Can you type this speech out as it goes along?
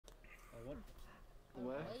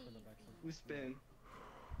What? Who's spin?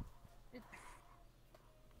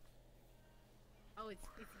 Oh, it's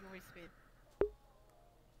your spin.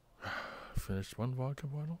 Finished one vodka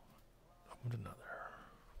bottle. Opened another.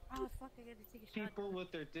 Oh fuck! I gotta take a shot. People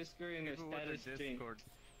with their Discord and their status drink.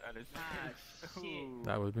 Ah, shit.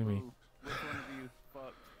 That would be me. Which one of you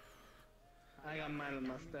fucked? I got mine on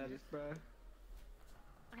my status, bro.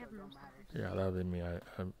 I have no status. Yeah, that would be me.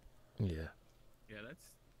 Yeah. Yeah, that's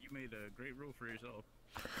you made a great rule for yourself.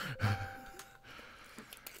 Don't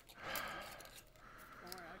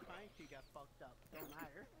worry, I find you got fucked up. Don't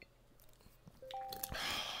matter.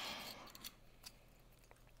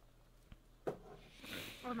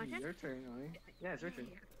 Oh, my turn? Your turn, Ollie. Yeah, it's your turn.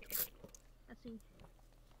 Let's see.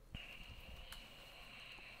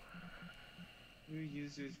 New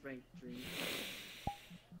users rank 3.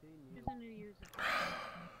 Who's a new user?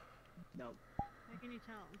 No. How can you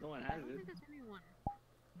tell? No one I has don't it. think there's anyone.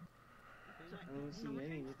 I don't see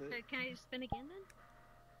any with it. Can I spin again then?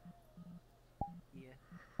 Yeah.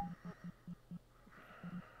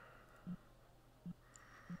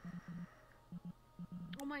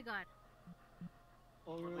 Oh my god.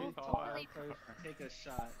 Overly Oh, tall. overly Take a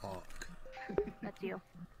shot. Fuck. That's you.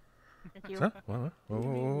 That's you. Huh? What?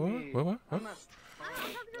 What? I'm not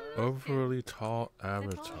Overly tall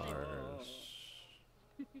avatars.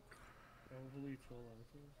 Overly tall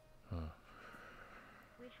avatars? Huh.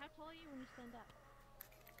 Wait, how tall are you when you stand up?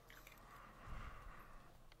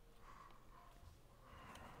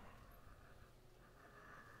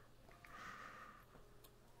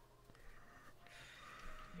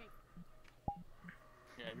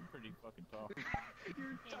 Yeah, you're pretty fucking tall.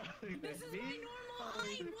 You're taller This than is me. my normal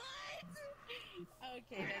height. What?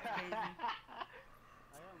 Okay, that's crazy.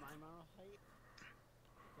 I got my normal height.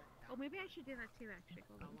 Oh, maybe I should do that too. Actually.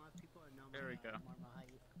 A lot of people are normal. There we go. Normal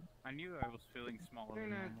height. I knew I was feeling smaller You're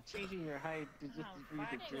than not normal. changing your height to just for you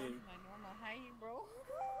to drink. my normal height, bro.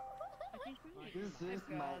 This is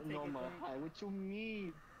my normal height. What you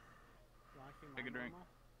mean? Take a drink.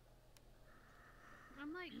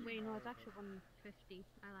 I'm like, wait, no, it's actually 150.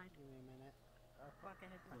 I lied. Give me a minute. Oh, Fuck, I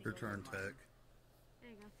had to Your turn, Tech. There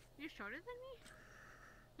you go. You're shorter than me?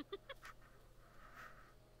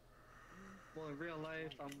 Well, in real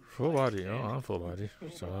life, I'm Full body. Oh, I'm full body.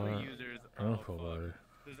 So, The users I'm oh, full fuck. body.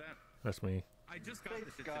 Does that? That's me. I just got Thank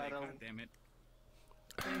this shit God today. I'm- God damn it.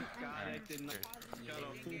 Thank God I did not got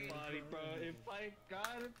a full body, bro. If I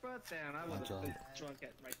got it, bro, damn, I would have been drunk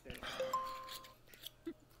at right there.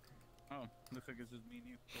 Oh, looks like it's just me and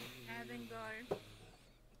you. Having go.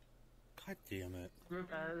 God damn it.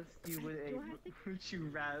 Group as you would would you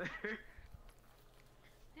rather?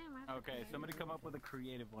 Damn, I have Okay, somebody come up with a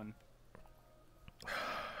creative one.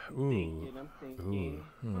 Ooh. Thinking, I'm thinking.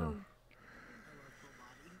 Ooh.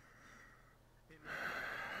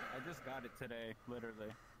 I just got it today,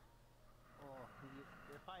 literally. Oh,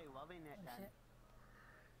 you're probably loving it then.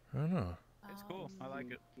 I don't know. It's cool. I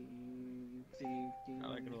like it. I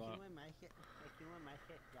like it a lot. If you want my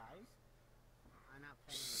shit, guys, I'm not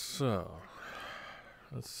playing with So,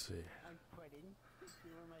 let's see. you. I'm quitting. If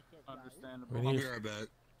you want my shit, guys. Understandable. We I'll need be right back.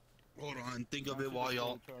 Hold on, think of it while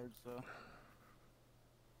y'all. Charge, so.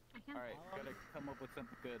 I can't. Alright, gotta come up with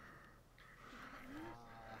something good.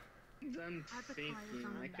 I'm thinking.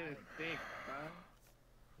 I couldn't think, bro.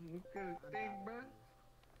 You couldn't think, bro.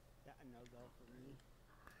 That a no-go for me.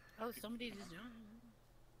 Oh, somebody just joined.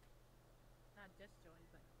 Not just joined,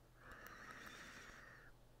 but.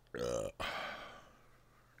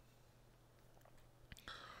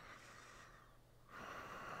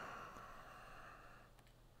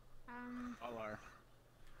 All are.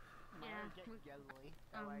 Mine get we- jelly.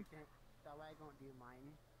 That way I don't do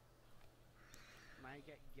mine. Mine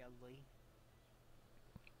get jelly.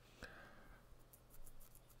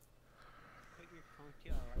 Put your phone to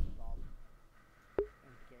a light bulb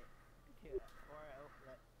and get to or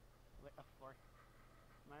outlet with a fork.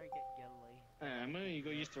 Mine get jelly. Alright, I'm gonna go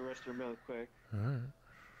use the restroom real quick. Alright.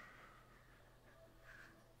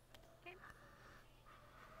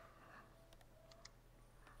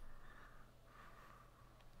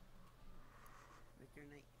 Make your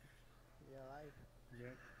night. You alive?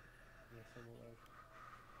 Yeah. Yes, I'm alive.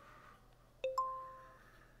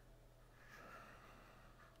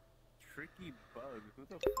 Tricky bug. Who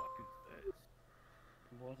the fuck is this?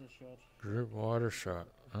 Water shot. Group water shot.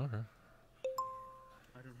 Okay.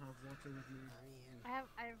 I don't have water with me. I have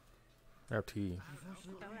I have tea.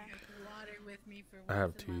 water with me for I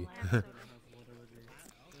have once in tea. my life. I don't have water with me.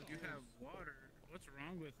 You have water. What's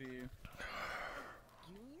wrong with you?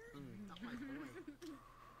 Junior? Not my boy.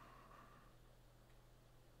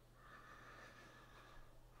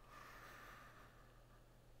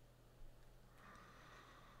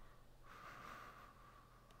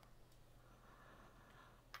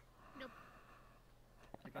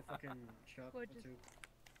 fucking shot or Gorgeous. two.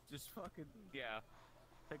 Just fucking, yeah.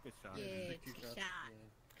 Take a shot. Yeah, Take 2 shots. shot. Yeah.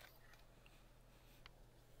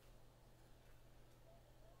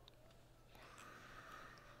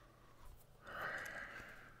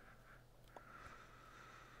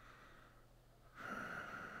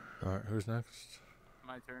 Alright, who's next?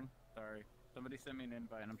 My turn. Sorry. Somebody sent me an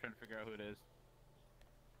invite and I'm trying to figure out who it is.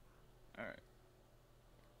 Alright.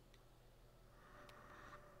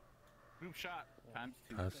 Group shot. Times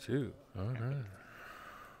 2. That's 2. Alright. Here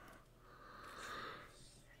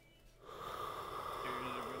it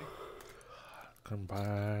is, everybody. Come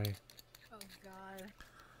by. Oh god.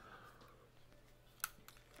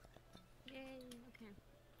 Yay, okay.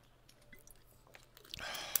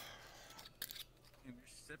 You're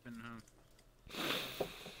sipping, huh?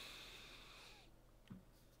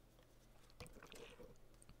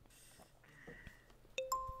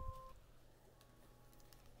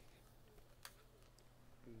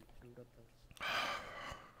 Who got those?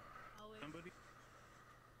 Always. Somebody?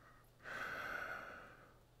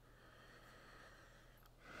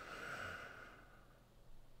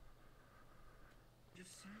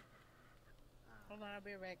 Just Hold on, I'll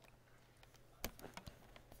be right back.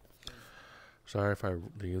 Sorry if I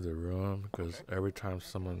leave the room, because every time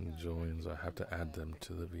someone joins, I have to add them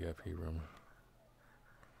to the VIP room.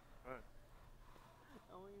 Oh,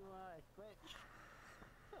 you switch.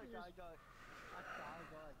 I gotta go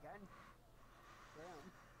again.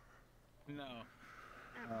 Damn. No.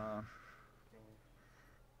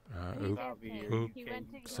 Oop. Oop. He went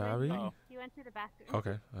to Savvy? he went to the bathroom.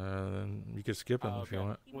 Okay, then you can skip him if you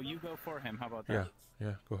want. Well, you go for him. How about Yeah, that?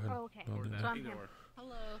 yeah, go ahead. Oh, okay. Don't do So that. I'm Either him. or.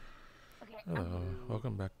 Hello. Okay. Hello,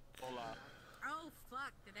 welcome back. Hola. Oh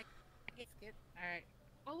fuck! Did I get skipped? All right.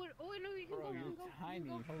 Oh no, you can Bro, go. You you're can go. tiny.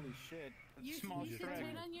 You can go. Holy shit. You, Small you should shred.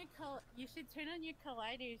 turn on your you should turn on your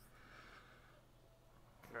colliders.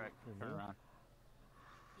 Correct. Turn around.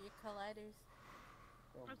 Your colliders.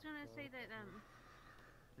 I was gonna say that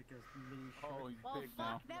Because mini Oh, he's Oh big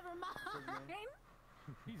fuck! now. Never mind.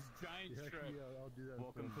 He's giant Yeah, Shrek. yeah, I'll do that.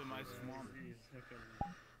 Welcome to my swamp. He's fucking.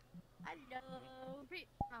 Hello. Great.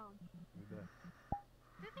 Oh. Do that.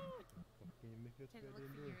 Can you make us Can get look in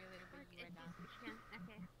for there? you later, but you right now. Yeah,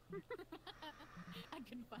 okay. I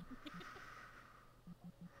can find you.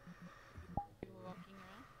 You were walking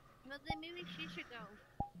around. Well, then maybe she should go.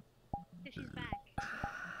 Cause she's back.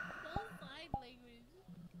 Don't sign language.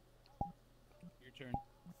 Your turn.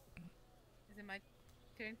 Is it my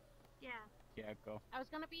turn? Yeah. Yeah, go. I was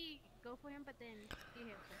gonna go for him, but then he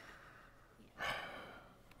hit her.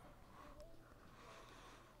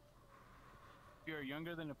 If you're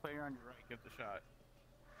younger than the player on your right, give the shot.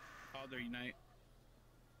 How old are you, Knight?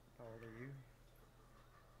 How old are you?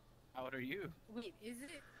 How old are you? Wait, is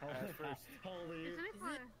it? Ask first. How old are you? Isn't it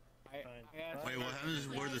for? I asked Wait, what happens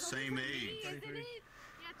if we're the same age? Isn't it?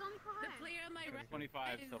 Yeah, it's only for The her. player on my right.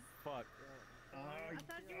 25, so fuck. I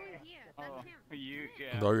thought you were here. That's Oh, him. you,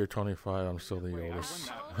 yeah. Though you're 25, I'm still the Wait, I oldest.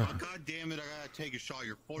 won Oh, God damn it, I gotta take a shot.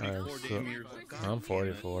 You're 44 I'm damn so- years old. God I'm damn it.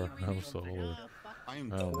 44. I'm so old. I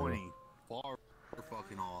am I don't know. 20. Far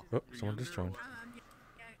fucking off. Oh, someone just joined.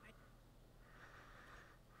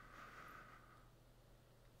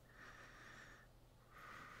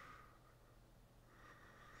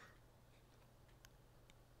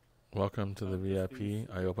 Welcome to the VIP.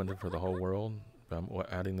 I opened it for the whole world. I'm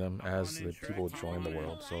adding them as the people join the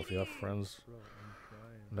world. So if you have friends, Bro, I'm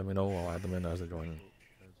trying. let me know. I'll add them in as they join.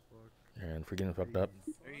 As fuck. And for getting fucked up,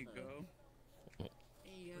 There you go.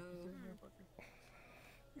 Hey, yo.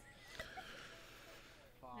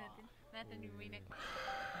 Nothing, you mean it.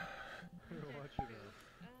 Watch it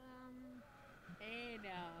out. Hey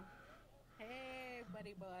now. Hey,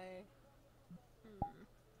 buddy boy.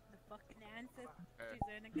 The fucking ancestors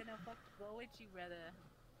aren't gonna fucking go with you, brother.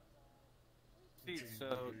 See,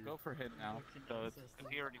 so go for hit now. So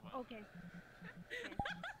he already went. Okay.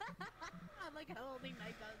 I like how only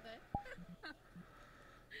Mike does that.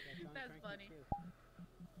 That's funny.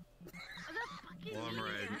 Well, I'm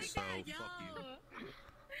red, so fuck you.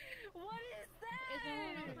 What is that? Is there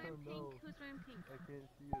anyone I wearing don't pink? know. Who's wearing pink? I can't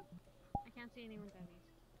see it. I can't see anyone, Debbie.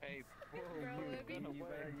 Hey, Bro, let me-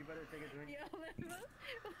 You better take a drink. Yo, let me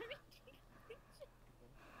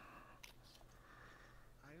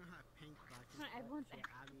I don't have pink buttons. Come on, everyone's Shit,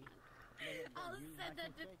 back. Abby. I'll send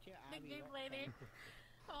that to the game later.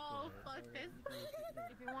 Oh, fuck this.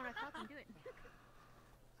 If you want to talk, and do it.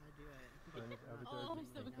 I do it. And it's Oh, advertising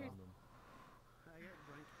so on cursed. them. I got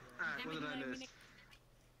drunk for it. Alright, what did I miss?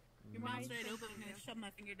 Your mouth's right open. I'm gonna shove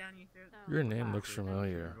my finger down your throat. So, your name looks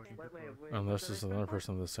familiar. Wait. Unless it's another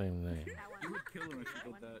person with the same name. that one. you would kill him if That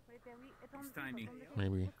you one. did that. Wait, Debbie. It's It's tiny.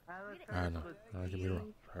 Maybe. I don't know. I could be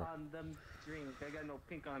wrong. Pink on them drink. I got no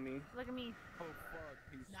pink on me. Look at me. Oh fuck,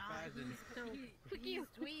 he's Nah, spazzing. Look at you.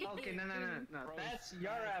 Sweet. Okay, no. Bro, That's he's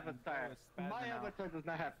your spazzing. avatar. Bro, My spazzing out. avatar does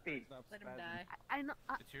not have pink. Stop Let him spazzing. die. I know.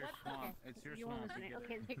 It's your what? swamp. Okay. It's your You swamp. almost You did it. get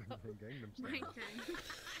Okay, it. there you go. Gangnam My Style. turn.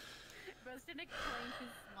 Bro's trying to claim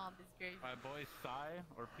his mom is crazy. My boy Psy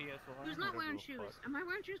or PSY. Who's not wearing whatever the shoes? fuck. Am I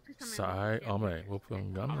wearing shoes? Please tell me. Sai ome. Whoop whoop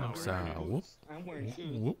Gangnam Style. Whoop. I'm wearing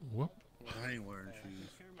shoes. Whoop whoop. I ain't wearing shoes.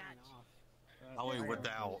 Turn mine off. I ain't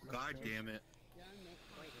without. God damn it.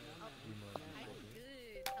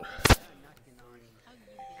 I'm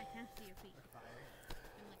good. I can't see your feet.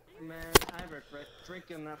 Man, I regret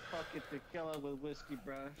drinking that fucking tequila with whiskey,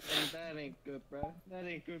 bro. And that ain't good, bro. That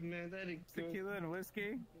ain't good, man. That ain't good. Tequila and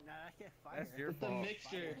whiskey? Nah, I get fired. That's your It's a fault.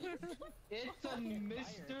 mixture. It's a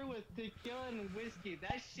mixture with tequila and whiskey.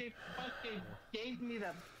 That shit fucking gave me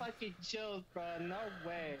the fucking chills, bro. No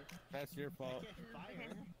way. That's your I fault. get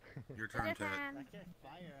fired. Your turn, Ted. I get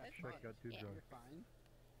fired. Shrek got too drunk. You're fine.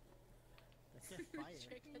 I get fired.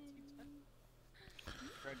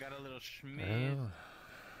 I got a little schmiz. Yeah.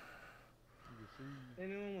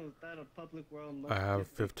 Anyone without a public world must I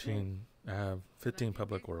have get the drink. 15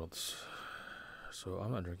 public worlds. So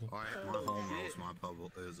I'm not drinking. Alright, my home is my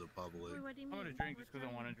public is a public. Wait, what do you I'm mean? gonna drink just because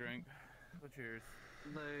I want to drink. So cheers.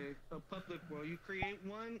 Like a public world, you create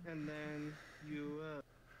one and then you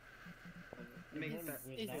make that.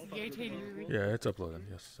 Is a it public irritating? world. Yeah, it's uploaded.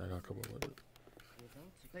 Yes, I got a couple of it.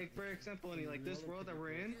 Like for example, like this world that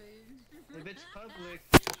we're in, if it's public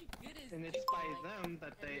and it's by them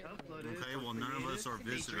that they uploaded. Okay, well none of us are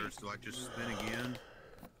visitors. Do I just spin again?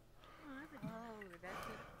 Oh, that's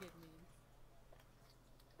what good news.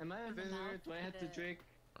 Am I a visitor? Do I have to drink?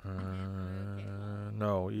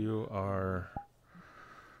 No, you are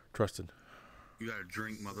trusted. You gotta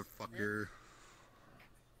drink, motherfucker.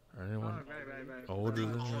 Anyone Right. older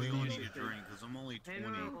than Oh, you me? need to drink, because I'm only 20.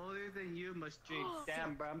 Anyone older than you must drink.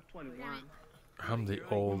 Damn, bro, I'm 21. I'm the I'm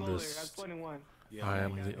older. I'm oldest. 21. I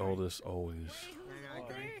am the oldest always. Wait, who's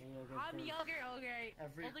older? I'm younger. Okay.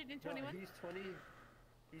 Older than 21? He's 20.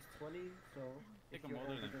 He's 20, so if think I'm you're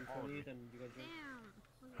older older than than Paul. 20, then you gotta drink.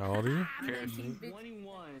 Damn. How old are you? I'm 19, bitch.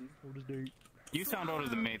 21. Oldest date. You sound older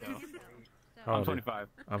than me though. How I'm old are you? 25.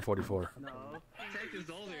 I'm 44. No, Tech is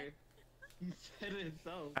older. He said it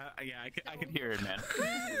himself. Yeah, I could hear it, man.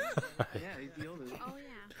 Yeah, he's the oldest. Oh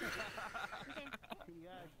yeah. Okay. You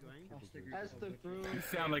gotta drink. That's the proof. You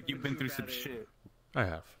sound like you've been through some shit. I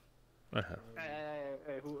have.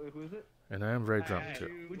 Hey, who is it? And I am very drunk Hey,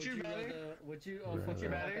 too. Would you rather? Would you? Would Okay, you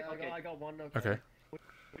rather? okay, I got one. Okay.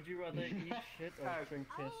 Would you rather eat shit or drink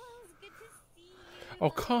piss? Oh, it's good to see you. Oh,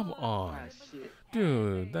 come on. Ah, shit.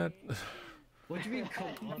 Dude, that... What do you mean? Come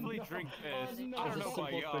on. Probably drink piss. no. I don't know That's a about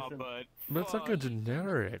simple y'all, question. but That's like a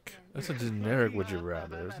generic. That's a generic would you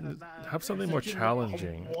rather. Have something more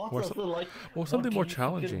challenging. What? Or That's so- like, well, something more what do you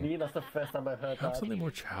fucking challenging. mean? That's the first time I've heard Have that. something more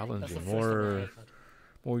That's the challenging, first time I've heard that.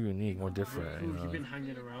 more unique, more different. You Who've you know. been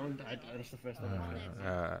hanging around? That's the first time I've heard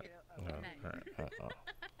that.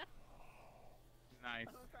 nice.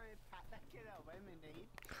 I'm trying to pat that kid out. Lemonade.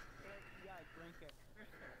 Yeah, drink it.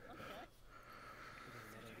 Okay.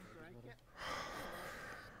 Drink it.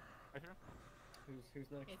 Who's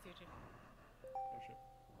next? It's your turn. Oh shit.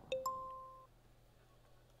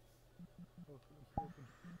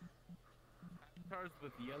 Cars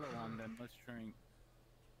with yellow on them, let's drink.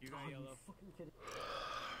 You got yellow. Fucking kidding.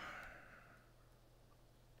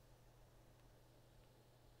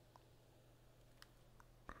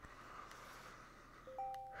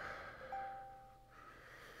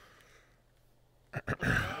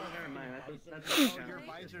 Never mind. That's Oh,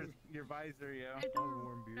 your visor, yeah. I don't,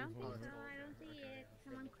 warm beer. don't think Hold so. on. I don't see it.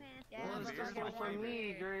 Someone quest. Yeah, Well, let's it's go just get one for one.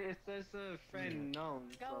 me, girl. It says a friend known.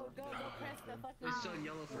 Go So. press the fucking. It's still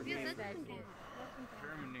yellow for me. Yeah, that's That okay. shit.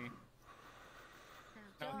 Germany.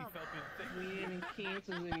 No, he felt his thing. We ain't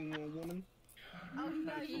cancers anymore, woman. Oh, no, you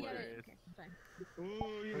gotta. hilarious. Okay, fine.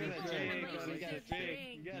 Ooh, you Hey, gotta hey, drink. hey, You gotta hey, drink.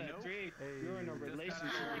 hey. You gotta Nope. drink. You're in a Just got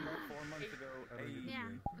relationship. out 4 months ago. Hey. Yeah.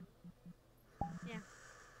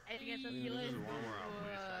 And guess that's you the listen There's one where I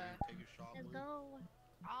wish to I could take a shot Let's with. go.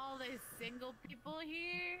 all the single people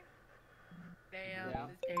here. Damn, Yeah.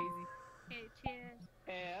 this is crazy. Okay, cheers.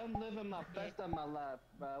 Hey, I'm living my best of my life,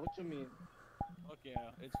 bro. What you mean? Fuck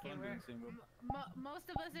yeah, it's fun we're- being single. Most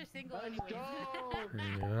of us are single Let's anyways. go!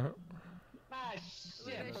 Yeah. Ah, shit.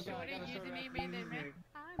 With a Forgot, shorty I gotta using show me, that made it, man. music.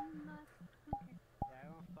 I'm not. Okay. Yeah,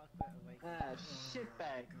 I don't fuck with like. Ah, shit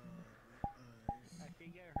bag. I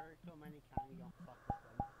can get hurt so many times. You don't fuck with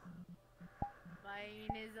them.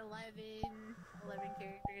 Mine is 11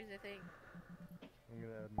 characters, I think. I'm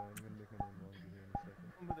gonna add mine. I'm gonna make my name longer here in a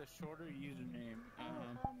With a shorter username.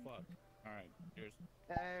 Fuck. Alright, cheers.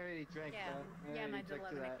 I already drank Yeah, that. I yeah, already mine's drank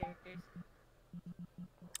 11 that. characters.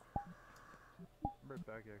 I'm right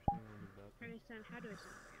back actually when you're back. Understand how do I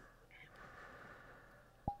sound?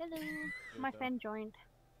 Hello, my friend joined.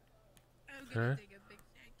 I'm gonna gonna Okay. take a big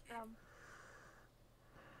shake.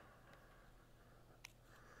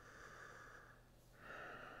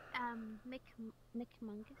 Mick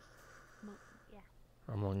Mungus. Yeah.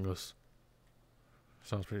 Among Us.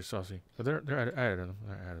 Sounds pretty saucy. But I added them.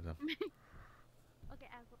 I added them. Okay,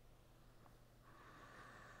 I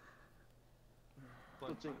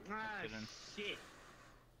will. Ah, shit.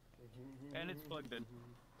 And it's plugged in.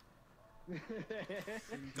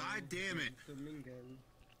 God damn it.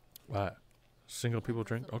 What? Single people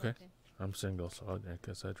drink? Okay. I'm single, so I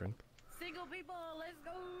guess I drink. Single people, let's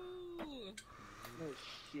go! Oh,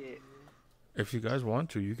 shit. If you guys want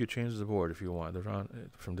to, you could change the board if you want. They're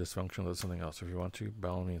on from dysfunctional to something else. If you want to, by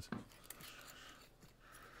all means.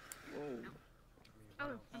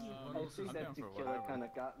 Oh, I think that tequila kind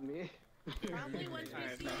of got me. Probably once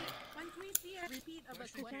we see a repeat of a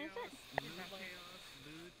question.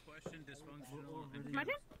 Question, dysfunctional. My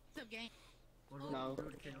turn? What's up, gang? No.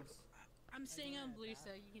 I'm staying on blue,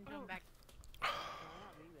 so you can jump back.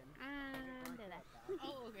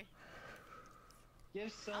 Oh, okay. Give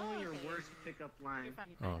someone your worst pickup line.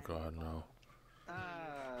 Oh God, no. I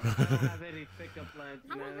don't have any pickup lines,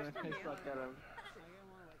 Oh, man. this time you Suck at 'em.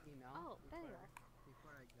 Oh, there you are.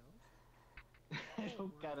 I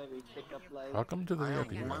don't got any pickup lines. Welcome to the I have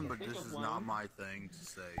VIP. one, but this is not my thing to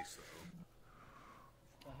say, so.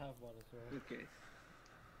 I have one as well. Okay.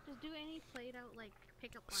 Just do any played out like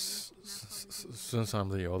pickup lines. Since I'm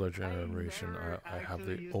the older generation, never I have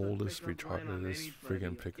actually the used a oldest, pickup line on retardedest anybody,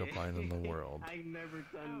 friggin' pickup okay? line in the world. I never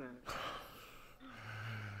done that.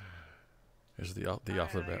 It's the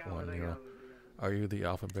alphabet one, you know. Are you the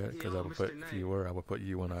alphabet? Because I would put, if you were, I would put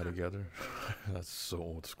you and I together. That's so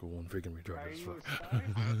old school and freaking retarded as fuck. I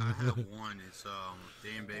have one. It's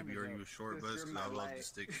damn baby, are you a short bus? Because I love to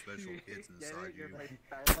stick special kids inside you.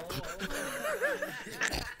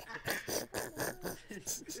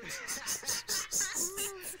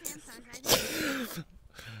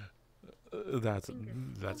 That's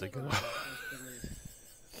a good one.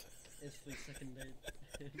 It's the second date.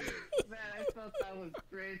 Man, I thought that was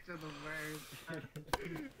great to the worst.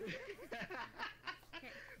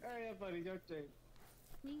 Hurry up, buddy, your turn.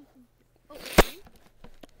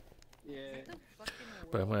 Yeah.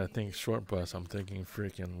 But when I think short bus, I'm thinking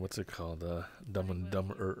freaking, what's it called? Dumb and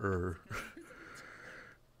Dumber.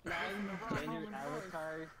 When your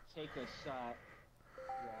avatar take a shot.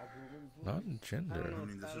 Not gender. I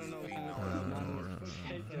mean, this is I don't know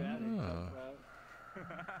female.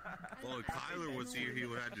 Well, if Kyler was here, he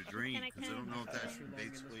would have to drink, because I don't know if that's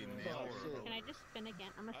basically male or... Can I just spin again?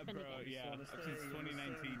 I'm gonna spin again. Yeah, since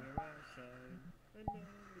 2019.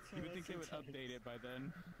 You would think they would update it by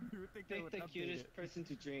then. You would think they Pick would the update cutest it. person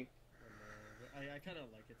to drink. I kind of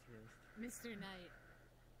like it, to be honest. Mr. Knight.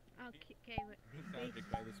 Okay, wait. Nostalgic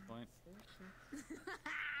by this point.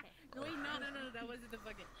 No, wait, no, that wasn't the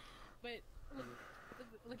fucking. But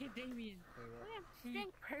look at Damien. He's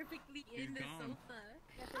perfectly in the sofa.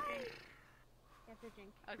 You have to drink. You have to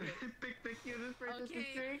drink. Okay. Pick the cutest person to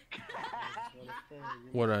Okay. drink.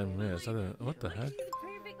 What I missed? I didn't, what the heck? He's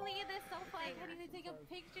perfectly in the sofa. I can't even take a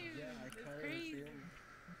picture. Yeah, I It's kind of see crazy. him.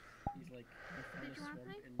 He's like, he found a Did you want swamp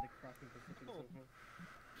mine? in the crack of the fucking sofa.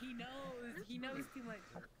 He knows. He knows too much.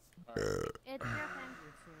 It's your turn.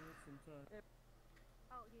 It's inside.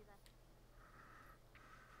 Oh, do that.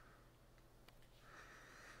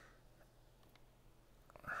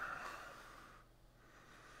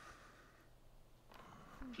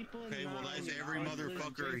 People Okay, well, that's every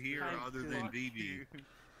motherfucker here other than BB.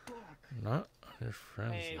 Not your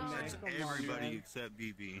friends. Hey, list. man. That's Come on, everybody man. except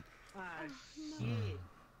BB. Ah, no. shit.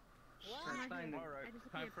 What? Find it.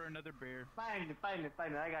 Alright, time for another beer. Find it.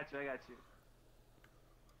 I got you.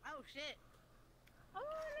 Oh shit. Oh,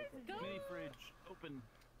 let's go. Mini fridge, open.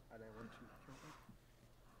 And I want to kill him.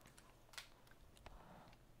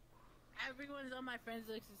 Everyone's on my friends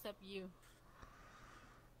list except you.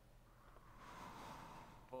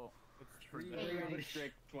 Well, it's Three true. Everybody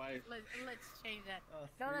strict twice. Let's change that. Oh,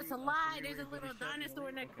 No, that's a three- lie. three There's a little everybody shut dinosaur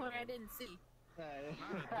in me that corner I didn't see.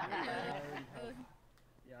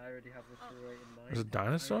 Yeah, I already have the three-way in mind. There's a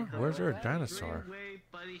dinosaur? Where's there a dinosaur? Three-way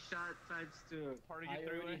buddy shot times 2. Party I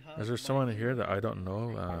three-way. already have Is there my someone three. here that I don't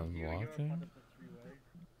know You're part walking? of the three-way.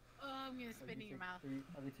 Oh, I'm gonna So spit you in your take mouth. three,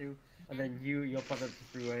 only two, and then you're part of the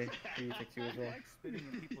three-way, so you take two as I well. like spitting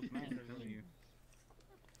in people's mouths, don't you?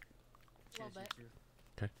 A little bit.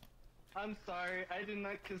 I'm sorry. I do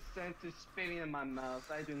not consent to spitting in my mouth.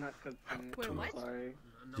 I do not consent. Wait, I'm what? sorry.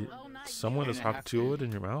 Oh, not Someone you. has hot fluid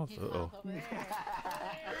in your mouth? His Uh-oh. mouth over there. Hey,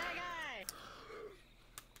 that guy.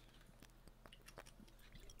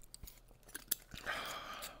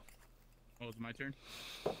 Oh, it's my turn.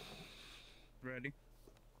 Ready?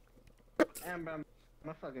 Damn, bro,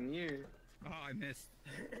 my fucking ear. Oh, I missed.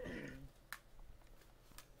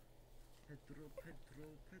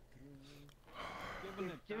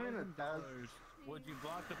 Given $1,000, would you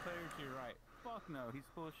block the player to your right? Fuck no, he's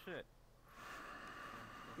full of shit.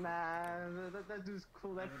 Nah, that dude's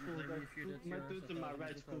cool. That's cool. That's cool. My dude to my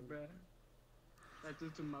right is cool, bro. That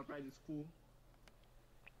dude to my right is cool.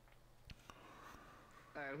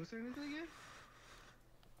 Alright, whose turn is it again?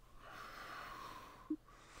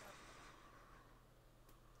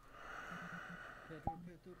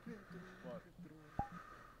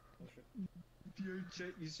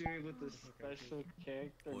 VRchat, you sharing with a special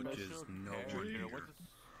character. Which is no one here.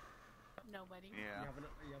 Nobody. Yeah.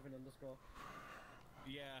 You have an underscore.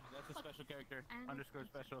 Yeah, that's a special character. Underscore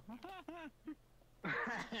special.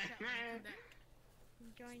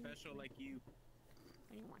 Join Special like you.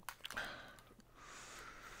 anyone.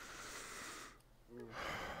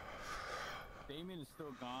 Damien is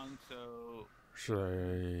still gone, so Should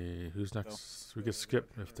I... Who's next? We could skip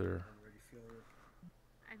if they're...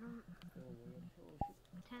 I don't.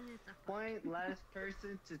 10 is a Point last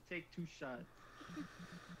person to take 2 shots.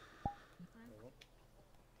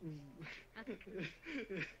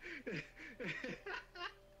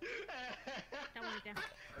 That one down.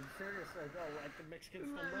 I'm serious, I go like the Mexican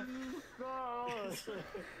stumble.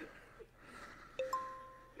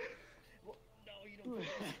 No, you don't.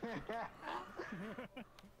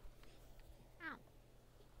 Ow.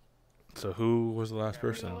 So who was the last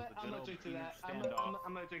person? You know what? I'm gonna drink to that. I'm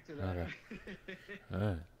gonna drink to that. Okay.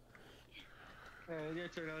 Alright. Your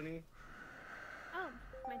turn, Oni. Oh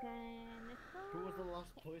my goodness. Who was the last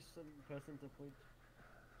person to point?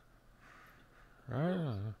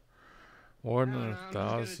 Right. More than I'm just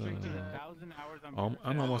gonna 1,000. drink to that. 1,000 hours.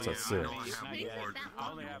 I'm almost at I 6. know I Makes have it more that than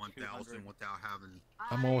long. 1,000 without having.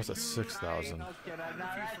 I'm almost at I do 6,000. like- Okay, I now have a few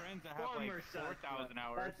that's friends that have 4 like more shots. 4,000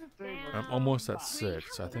 hours. Damn. I'm almost at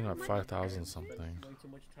 6. I think I'm at 5,000 something. Way too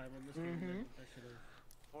much time on this game. I should have.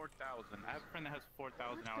 4,000. I have a friend that has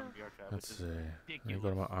 4,000 hours in VRchat. Let's which see. is Let me ridiculous. go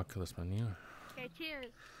to my Oculus menu. Okay,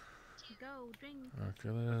 cheers. Go, drink.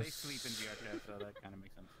 They sleep in Oculus. VRchat, so that kind of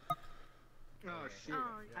makes sense. Oh shit.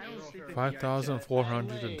 Oh, I don't sleep in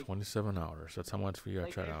 5,427 hours. That's how much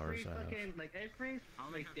VRchat hours I have. fucking, like every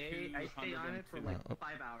like day, I stay on it for like 5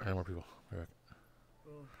 hours. I have more people. Be right back.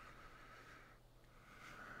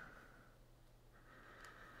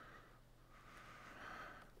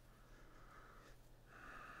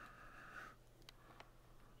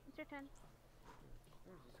 It's your turn.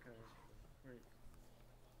 Where's this guy? Wait.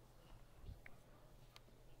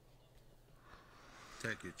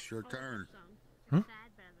 Take it. It's your turn. Song. Huh?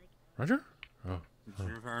 Sad, but I like. Roger? Oh. It's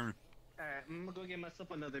your turn. Alright, I'm gonna go get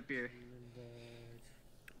myself another beer.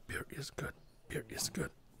 Beer is good. Beer is good.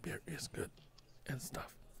 Beer is good. And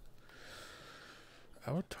stuff.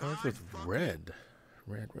 Avatars with red.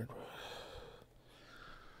 Red.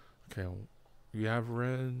 Okay, you have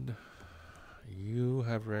red. You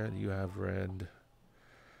have red. You have red.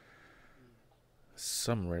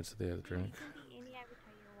 Some reds that they have to drink. It can be any avatar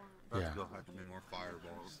you want. Let's Yeah. go have to make more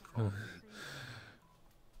fireballs.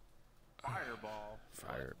 Fireball.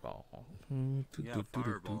 Fireball. Yeah,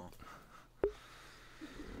 fireball.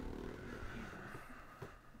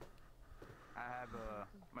 I have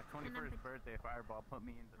my 21st birthday fireball put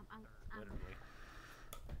me in the literally.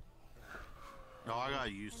 No, I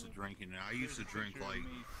got used to drinking it. I used to drink Picture of like.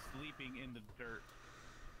 me sleeping in the dirt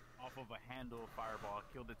off of a handle of fireball. I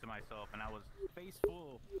killed it to myself, and I was face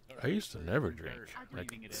full. I used to never drink. dirt, Like,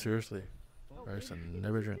 breathing it in. seriously. I used to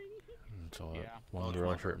never drink. Until Yeah. one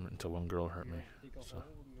girl hurt me. Until one girl hurt me. So.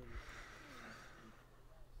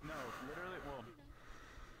 No, literally. Well,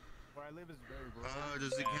 where I live is very rural.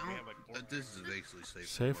 Does it and we count? have, like, four This is basically safe.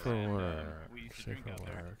 Safe for And, work. we used to Safe drink for out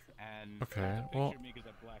there, work. and Okay, picture well- me because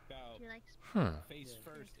I blacked out, She likes. Huh. face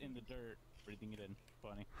first in the dirt, breathing it in.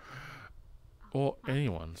 Funny. Well,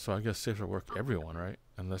 anyone. So I guess safe for work, everyone, right?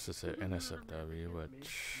 Unless it's an NSFW,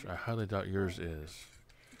 which I highly doubt yours is.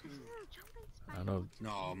 I know.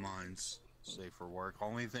 No, mine's safe for work.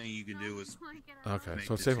 Only thing you can do is Okay, make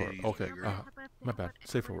so it's the safe for work. titties Okay, bigger. my bad.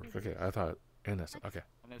 Safe for work. Okay, I thought NS. Okay,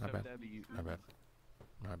 And my bad. SFW. My bad.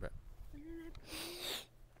 My bad.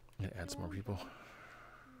 Yeah, add some more people.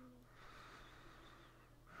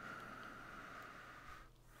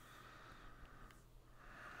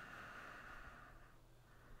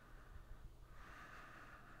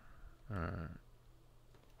 Alright.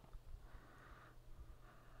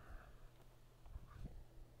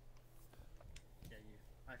 Yeah, you.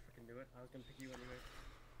 I freaking knew it. I was gonna pick you anyway.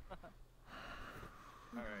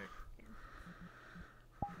 Alright.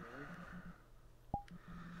 Really?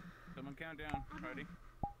 Someone count down. Ready?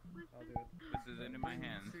 I'll do it. This is into my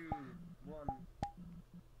hands. 2, 1,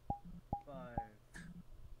 5,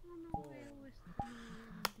 4,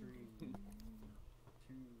 3, 2.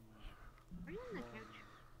 Are you on the couch?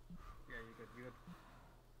 Yeah, you're good. You're good.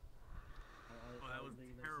 Oh, that was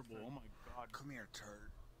terrible. Oh my god. Come here,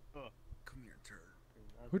 turd. Ugh. Come here, turd.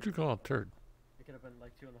 What'd you call a turd? It could have been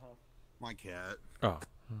like 2.5. My cat. Oh.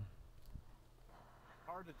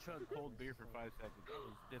 Hard to chug cold beer for 5 seconds. That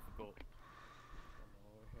was difficult.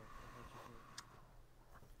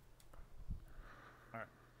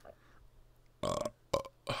 I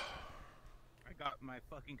got my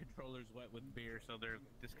fucking controllers wet with beer, so they're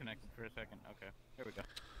disconnected for a second. Okay, here we go.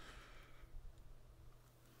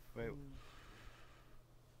 Wait.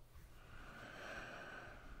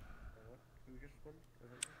 Who just won?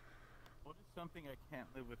 What is something I can't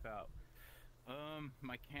live without?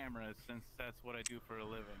 My cameras, since that's what I do for a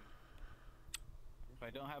living. If I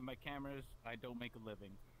don't have my cameras, I don't make a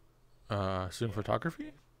living. Student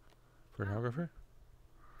photography? Photographer?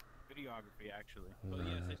 Videography, actually. Well,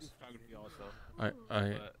 yes, I do photography also. But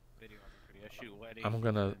Videography. I shoot weddings.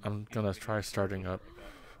 I'm gonna try starting up.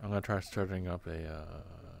 I'm gonna try starting up a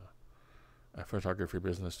photography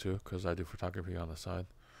business too, because I do photography on the side.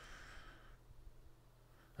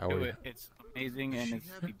 Do it. It's amazing, and it's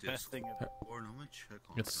the best thing ever.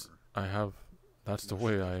 That's the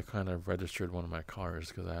way I kind of registered one of my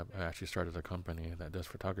cars, because I actually started a company that does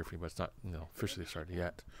photography, but it's not officially started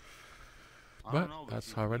yet. But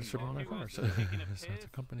that's how I registered one of my cars. So it's a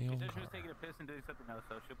company-owned car. She was taking a piss and doing something else,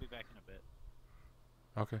 so she'll be back in a bit.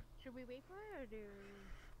 Okay. Should we wait for her or do?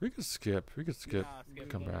 We could skip.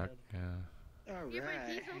 Come back. Yeah. Alright. Yeah, but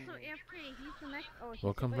he's also AFK. He's the next. Oh,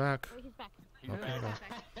 We'll come back. Oh, he's back. We'll come back.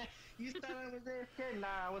 You thought I was AFK? Nah,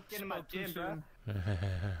 I was getting my gym, bro.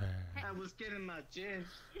 I was getting my gym.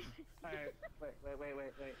 Alright, wait.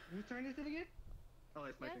 Whose turn is it again? Oh,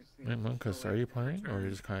 it's my turn. Wait, Monkus, are you playing, or are you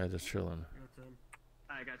just kind of just chilling?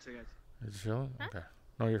 I got you. You just chilling? Huh? Okay.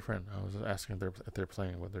 No, your friend. I was asking if they're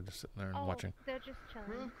playing, whether they're just sitting there and watching. They're just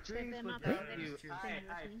chilling. They're not Yeah. there. They're just listening.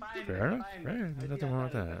 Fair enough. Right. There's nothing wrong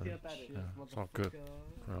with that. Yeah, it's all good.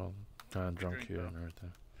 We're all kind of drunk here and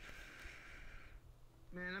everything.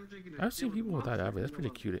 Man, I'm drinking. I've seen people with that Abby. That's pretty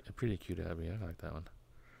cute. Pretty cute Abby. I like that one.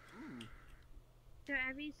 Their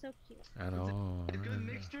Abby's so cute. I know. It's a good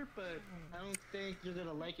mixture, but I don't think you're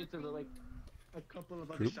gonna like it till like a couple of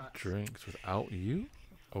other Group shots. drinks without you?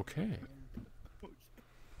 Okay.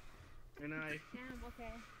 And I. Damn,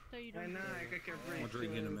 okay. So you don't. I know. I can bring. I'll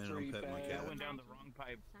drink in a minute. I'll pet my I cat. went down the wrong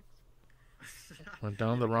pipe. Went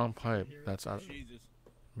down the wrong pipe. That's out. Jesus.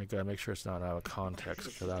 We gotta make sure it's not out of context,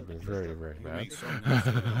 because that'd be very, very bad. Make something else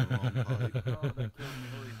go down the wrong pipe. Oh, that killed me.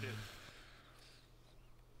 Holy shit.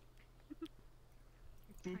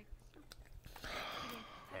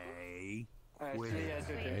 Hey. Alright, Quit. so yeah, Wait,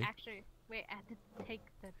 Okay. actually, wait. I have to take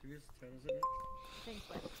the Whose turn is it thing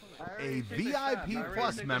first. I A already took the shot. I VIP already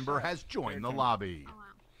Plus took the member shot. has joined the lobby. Oh wow.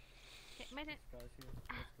 Okay, my turn. next? Guys here.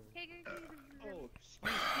 Let's go. Okay. Oh, excuse me.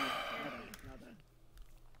 Not bad.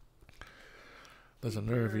 There's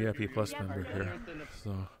another VIP Plus Yeah, member but here.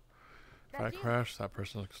 So if I That's it. crash, that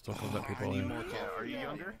person still can let people in. Are you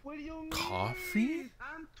younger? What do you mean? Coffee?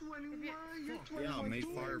 I'm 21. You're 21. Yeah, I made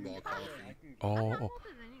too. fireball coffee. Oh, I'm oh.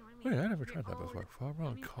 older than you. Wait, I never tried that before. Fireball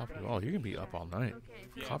and coffee. Oh, you can be up all night. Okay.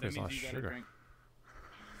 Yeah, Coffee's that not means you gotta sugar. drink.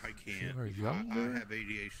 I can't. You are I younger? have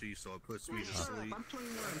ADHD, so it puts me to Shut up, sleep. I'm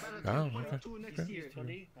 21. Oh, Better okay. 22 next Okay. year.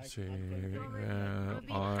 See, You'll be you're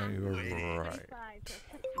right. 35,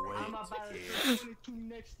 so I'm about to be 22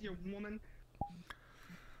 next year, woman.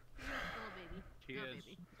 you're still a baby. She Still a is.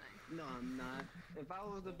 baby. Fine. No, I'm not. If I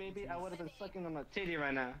was a baby, I would have been sucking on my titty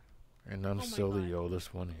right now. And I'm still the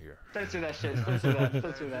oldest one here. Censor that shit. Censor that.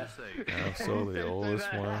 Censor that. I'm still the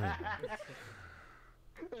oldest one here.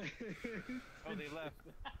 Oh, they left.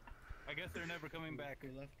 I guess they're never coming back.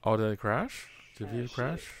 Oh, did they crash? Did you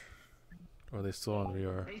crash? Or are they still on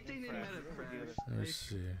VR? I think they might have crashed. Let me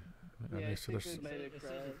see. Let Yeah, me I see. think There's, they might have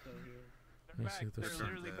crashed. let me see if They're there's.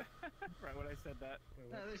 literally back. Right when I said that.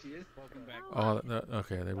 Oh, there she is. Welcome back. Oh,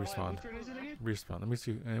 okay. They Oh, wait, respawned. whose turn is it again? Respawn. Let me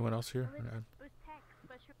see. Anyone else here? It was tech,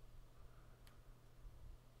 but sure.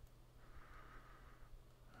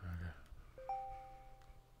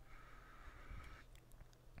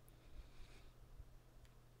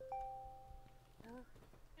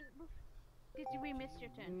 Did we miss your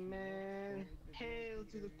turn? Man, hail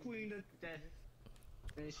to the queen of death.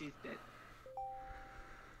 And she's dead.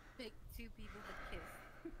 Pick two people to kiss.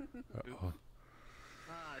 Uh-oh.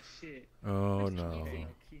 Ah, shit. Oh no.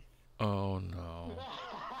 Oh no.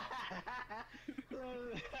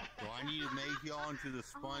 Do I need to make y'all into the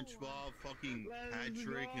SpongeBob fucking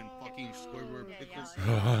Patrick and fucking Squidward pickles?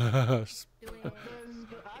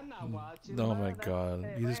 I'm not watching. Oh my god.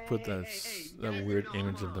 You just put that weird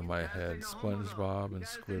image into my head. SpongeBob and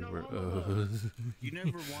Squidward. You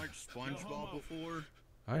never watched SpongeBob before?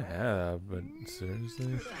 I have, but seriously?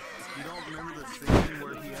 You don't remember the scene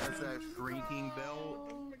where he has that shrinking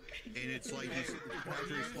belt? And it's like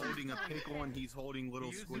Patrick's holding a pickle and he's holding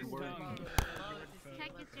little Squidward?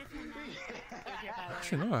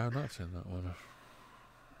 Actually, no, I have not seen that one.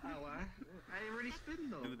 Oh, I already spin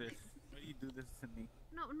though. Do this. Why do you do this to me?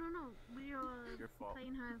 No. We Your fault.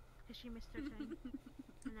 playing her because she missed her turn.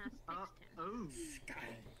 And now it's next turn.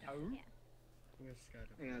 Oh. Yeah.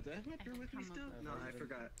 Hang on, did I have my beer with me still? No, I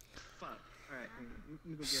forgot. Fuck. Alright, let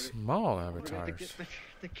me go get it. Small I forgot avatars.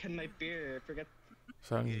 to get my beer. I forgot.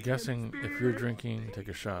 So I'm guessing if you're drinking, take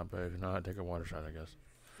a shot, but if not, take a water shot, I guess.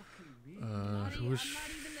 Who's... I'm not even the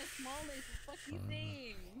smallest. What the fuck you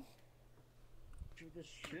saying?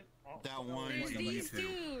 That one There's to these YouTube.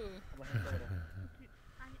 two.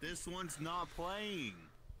 This one's not playing.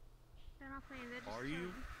 They're not playing. They're just Are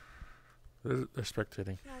you? They're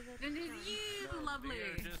spectating. Then there's you, lovely.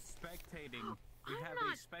 They're just spectating. We I'm have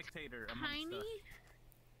not a spectator amongst tiny. us.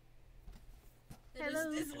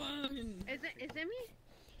 Hello. This one. Is it me?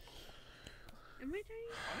 Am I tiny?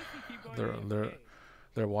 Honestly, keep going.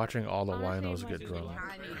 They're watching all the Honestly, winos it get must be drunk.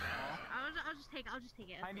 tiny. I'll just take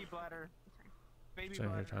it. Tiny bladder. Baby Tiny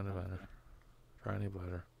bladder. bladder. Tiny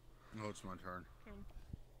bladder. Oh, it's my turn. Okay.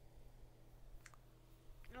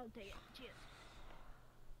 I'll take it. Cheers.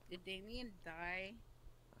 Did Damien die?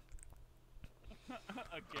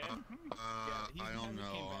 Again? I don't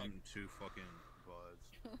know. I'm too fucking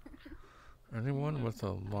buzzed. Anyone with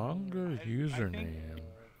a longer username?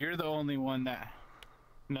 You're the only one that...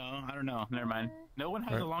 No, I don't know. Never mind. No one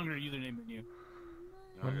has a longer username than you.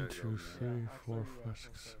 1, 2, 3, 4, 5,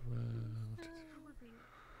 6, 7,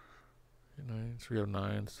 8, 9. So we have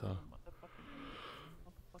 9, so...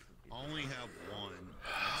 I only have one.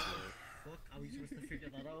 That's it. Fuck, are we supposed to figure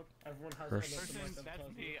that out? Everyone has First- That's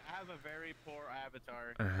me. I have a very poor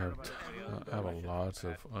avatar. I have I a lot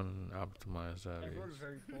of unoptimized Everyone's IVs.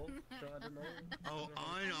 very full, so I don't know. Oh,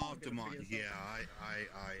 unoptimized. Yeah, I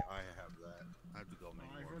have that. I have to go make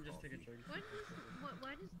more Everyone just take a coffee. drink.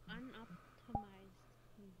 What does unoptimized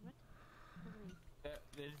mean? What? That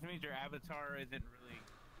just means your avatar isn't really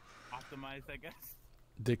optimized, I guess.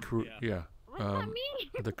 Yeah. What does that mean?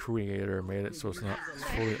 The creator made it so it's not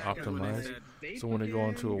fully optimized. So when you go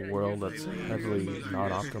into a world that's heavily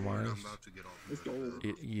not optimized,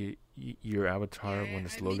 your avatar, when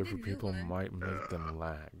it's loaded for people, might make them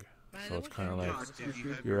lag. So it's kind of like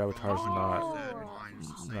your avatar's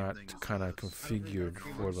not kind of configured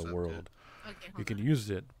for the world. You can use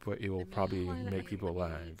it, but it will probably make people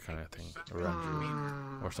lag, kind of thing, around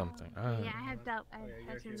you or something. Yeah, I have doubt. I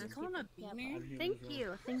have seen this. Thank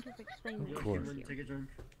you for explaining. Of course. Take a drink.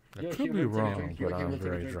 I could be wrong, but I'm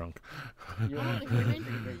very drunk. I'm not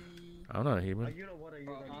a human. You know what?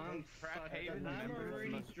 I'm fucking. I'm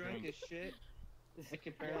already drunk as shit. I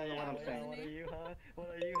can barely know what I'm saying. What are you, huh?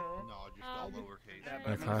 No, just all lowercase.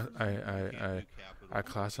 I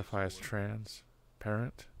classify as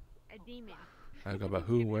transparent. A demon. I go by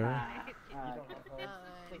who, where.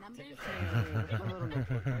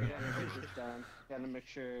 Gotta make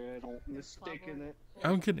sure I don't mistake in it.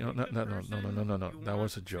 I'm kidding. No. That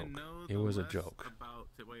was a joke. It was a joke.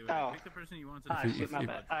 Oh.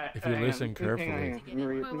 If you listen carefully,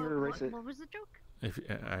 What was the joke? if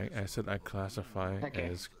I said I classify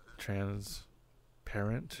as transparent,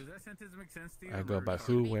 Does that sentence make sense to you? I go by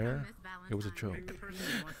who, where. It was a joke.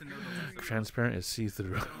 Transparent is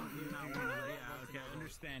see-through. Okay, I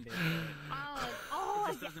understand it.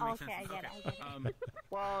 Okay, I get it.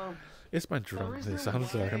 Well, It's my drunkness. I'm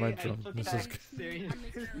sorry, my drunkness is.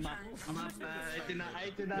 My bad. I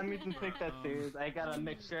did not mean to take that serious. I gotta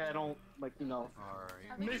make sure I don't,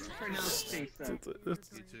 mispronounce things. I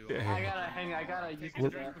gotta use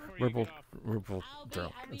that. We're both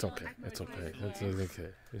drunk. It's okay. It's okay. It's okay.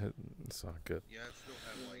 It's not good. Yeah, I still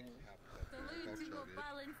have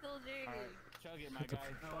Chug it, my guy.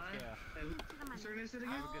 Fuck yeah.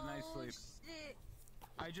 Have a good night's sleep.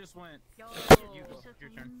 I just went. You go. Your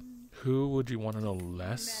turn. Who would you want to know That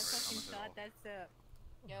less? fucking shot, that's up.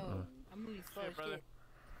 Yo, I'm moving slow as brother. shit.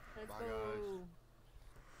 Let's Bye, go. guys.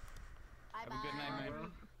 Have a good night,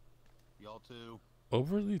 man. Y'all too.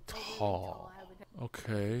 Overly tall. I would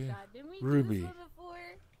Okay. shot. Didn't we do Ruby. this one before?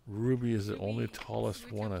 Ruby is the only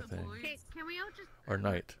tallest one, I think. Okay, can we all just... Or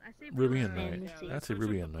Knight. I say Ruby and both. Knight. Yeah, I'd say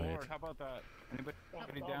Ruby and Knight. How about that?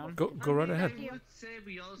 Anybody down? Go right ahead.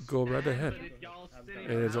 Go right ahead.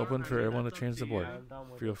 It is open for everyone to change the board.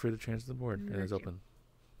 Feel free to change the board. It is open.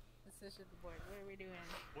 Let's switch the board. What are we doing?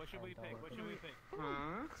 What should we pick? What should we pick?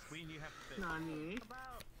 Huh? Queen, you have to pick. Nani?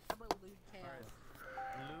 How about Loot Chaos?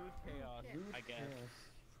 Loot Chaos, I guess.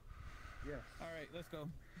 Yes. Alright, let's go.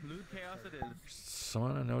 Loot Chaos it is.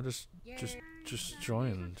 Someone I know just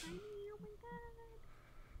joined.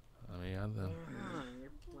 Let me add them.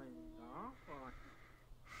 You're playing golf or...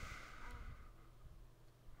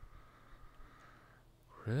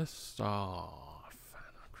 Christoph.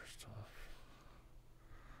 Anna Christoph.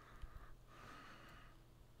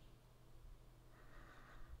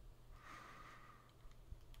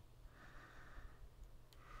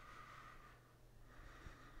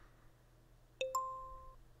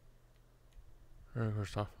 Hey,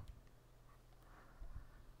 Christoph.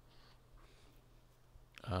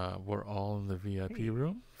 We're all in the VIP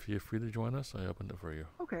room. Feel free to join us. I opened it for you.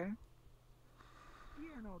 Okay.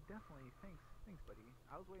 Yeah, no, definitely. Thanks, buddy.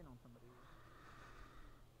 I was waiting on somebody.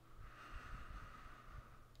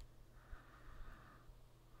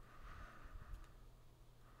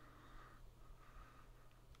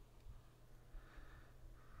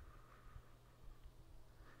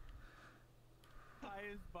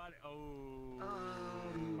 Highest body. Oh.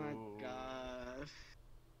 Oh my gosh.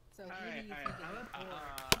 So Alright,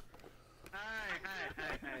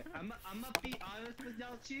 I'm gonna be honest with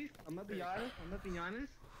y'all, Chief. I'm gonna be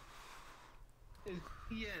honest.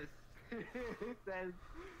 Yes. That's...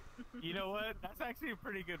 You know what? That's actually a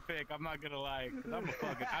pretty good pick. I'm not gonna lie. Cause I'm a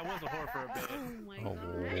fucking. I was a whore for a bit. Oh my Oh,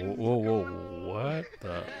 god. whoa, what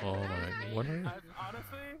the? Oh my, what are you?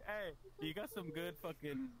 Honestly, hey, you got some good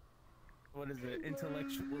fucking. What is it?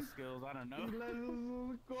 Intellectual skills. I don't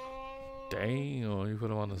know. Damn, you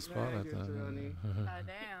put him on the spot like that.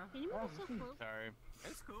 damn. Can you move so close? Sorry.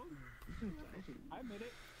 It's cool. I admit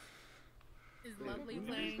it. Is Lovely It is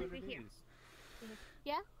playing? what it Here. is.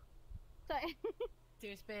 Yeah? Sorry.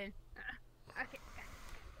 Dear Spin. Okay.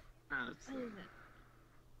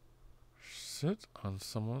 Sit on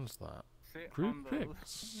someone's lap. Sit Group on the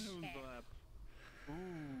picks. lap.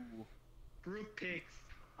 Ooh. Group picks.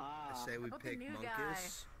 I say we about the pick new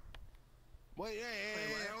Monkus. Wait,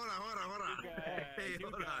 hey, hold on. Hey,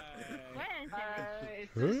 hold on.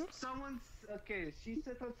 It's Huh? just someone's... Okay, she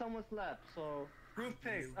sits on someone's lap, so... Group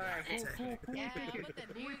picks. Alright, who we Yeah, picking? about the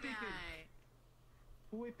Who new we picking? guy.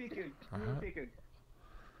 Who we picking? Who we picking?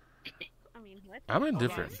 I mean, what? I'm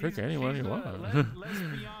indifferent. Pick anyone you want. Let's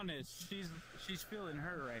be honest. She's feeling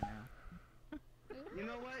her right now. You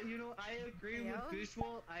know what? I agree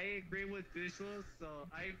with visual. So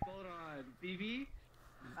I vote on BB.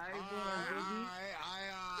 I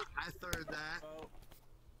third that. Oh.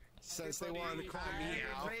 Since they wanted to call me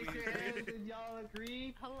out. Raise your hands and y'all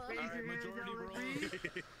agree. Hello. Raise your hands, y'all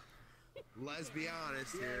agree. Let's be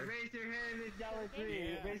honest Yeah, here. raise your hand if y'all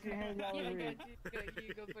agree. Raise your hand, y'all agree.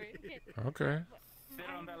 You go for it. Okay. Sit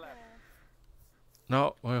on that lap.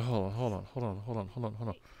 No, wait, hold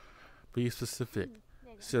on. Be specific.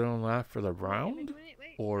 Sit on the lap for the round,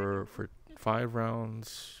 or for 5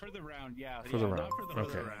 rounds? For the round, yeah. For the round. Not for the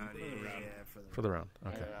Okay. round. For the round.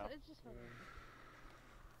 Okay. It's just fun.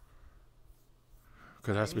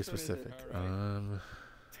 Because it has to be specific.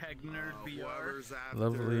 Tag nerd VR. Whoever's after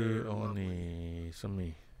Lovely Oni. So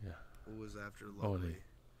me. Yeah. Who was after Oni. Lovely?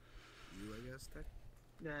 You, I guess, Tech?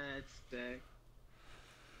 That's that.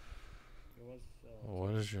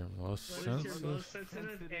 What is your most What is your sensitive? most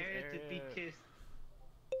sensitive area to be kissed?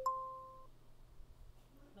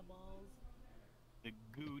 The balls. The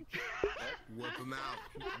gooch. Whip him out.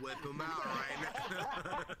 Whip him out right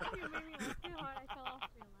now. You made me laugh too hard. I fell off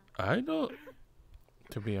your lap. I don't.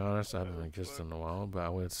 To be honest, I haven't kissed in a while, but I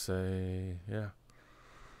would say, yeah.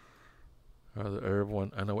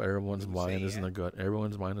 Everyone, I know everyone's mind is in the gut.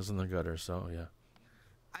 Everyone's mind is in the gutter, so yeah.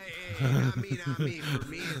 Hey, not me. For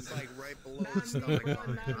me, it's like right below the stomach.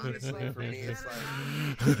 Honestly, for me, it's like...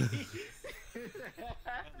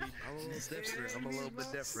 I'm a little different. I'm a little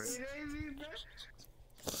bit different.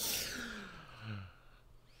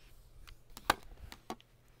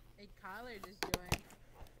 Hey, Collar just joined.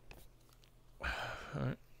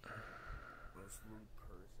 Alright. Most rude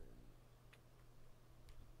person.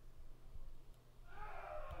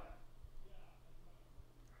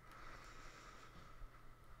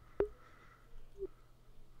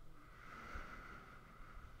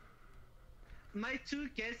 My two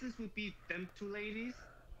guesses would be them two ladies.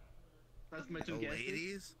 That's my two The guesses.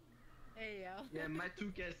 ladies? Hey, yo. Yeah, my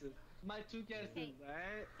two guesses. My two guesses,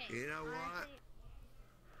 alright? You know what?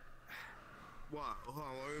 What? Hold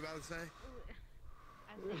on, what were you about to say?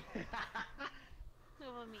 Who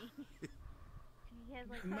about me? He has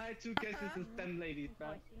like my two guesses is them ladies, bro.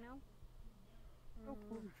 voice, you know?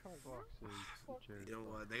 You know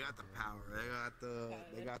what? They got the power.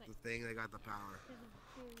 They got the thing. They got the power.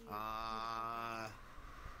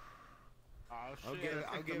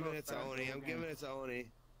 I'm giving it to Oni. I'm giving it to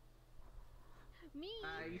Oni. Me?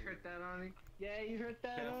 You heard that, Oni? Yeah, you heard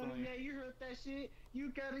that, Oni? Yeah, you heard that shit?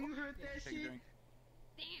 You heard that shit?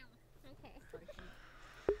 Damn. Okay.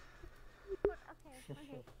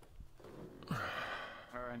 Okay.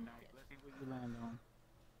 Alright, Knight, let's see what you land on.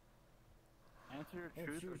 Answer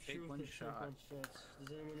truth or take one shot. Does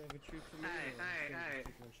anyone have a truth for me? Alright.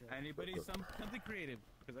 Anybody something creative?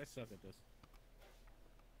 Because I suck at this.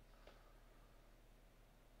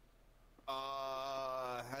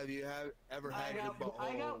 Have you ever had your butthole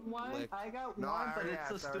I got one, licked? but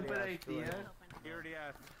it's a stupid idea. You already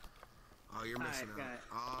asked. Oh, you're missing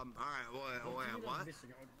out. Alright, wait, what?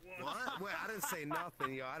 What? Wait, I didn't say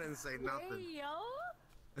nothing, yo. I didn't say nothing. Hey, yo.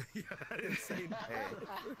 I didn't say nothing.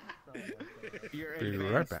 You're Be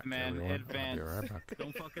advanced, right back, man. everyone. Advanced. Be right back.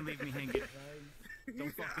 Don't fucking leave me hanging.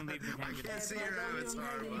 Don't fucking leave me hanging. I can't see your avatar.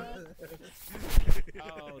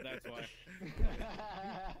 Oh, that's why.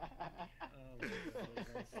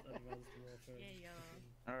 Yeah, yo.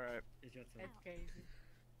 Alright. That's crazy.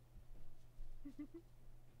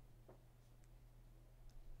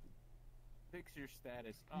 Fix your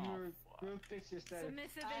status. You'll fix your status.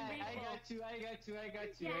 Submissive and I readable. got you.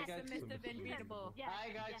 Yeah, submissive and readable. Yeah,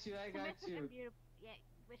 I got you. Submissive and beautiful. Yeah,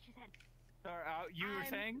 what she said. Sorry, you were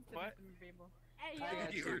saying what? Hey, yo. I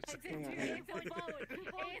got you. It's a vote.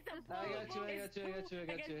 It's a vote. I got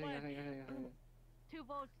you. Hang on. Two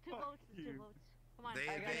votes. Come on.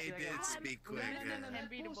 They did speak quick.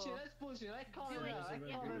 That's bullshit. I call it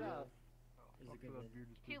out.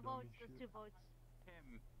 Two votes. There's two votes.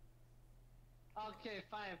 Him. Okay,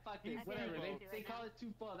 fine, fuck it, whatever. They call it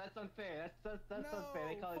 2-4. That's unfair. That's unfair.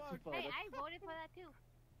 They call it 2-4. Hey, I voted for that too.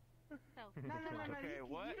 So. No. Okay,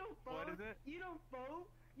 what? You don't vote. What is it? You don't vote.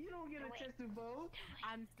 You don't get a chance to vote.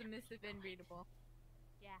 I'm submissive and readable.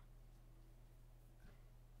 Yeah.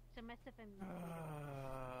 Submissive and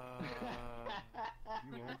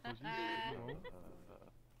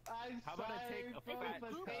How about I take a fat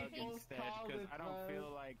hug instead? Because I don't feel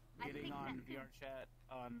like getting on VRchat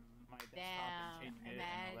on my desktop and changing it and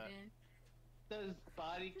all that. Imagine. Does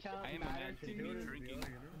body count I am matter to imagining you? me drinking.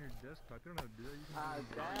 On your desktop, you don't have to do that. You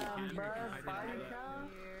Damn, bro. Body count?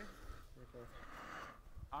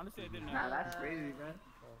 Honestly, I didn't know. Nah, that's crazy, bro.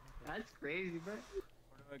 That's crazy, bro.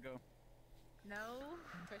 Where do I go? No?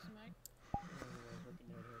 Question mark?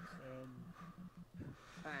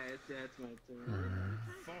 Alright, that's my turn.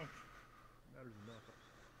 Fuck. Matters enough.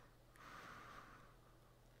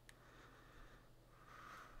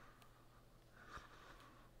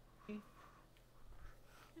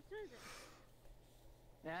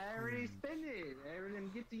 I already spent it. I already am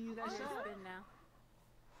gifting you that shot. Spin now.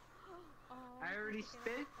 I already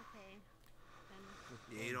spent. Okay.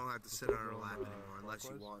 Yeah, you don't have to sit on her lap anymore unless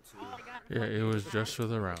you want to. Yeah, it was just for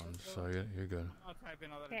the round, so you're good. I'll type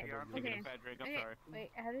in all that Okay, PR. I'm taking a fat drink. I'm sorry.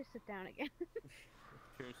 Wait, how do I sit down again?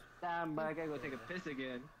 Cheers. Damn, but I gotta go take a piss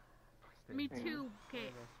again. Me too.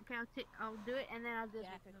 Okay, I'll do it and then I'll just.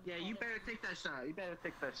 Yeah, you better take that shot.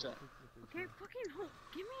 Okay, fucking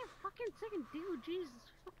give me a fucking second, dude.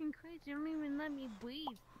 Jesus fucking Christ, you don't even let me breathe.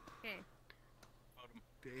 Okay.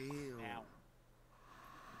 Damn. Ow.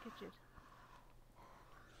 Get you.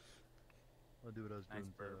 I'll do what I was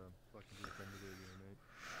doing burp. fucking do the video, mate.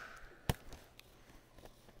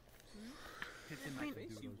 Hits in my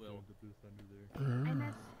face, you will.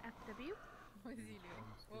 NSFW? What is he doing?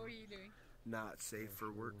 What were you doing? Not safe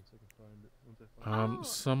for work.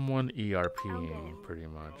 Someone ERPing pretty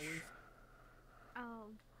much.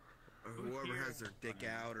 Oh. Or whoever has their dick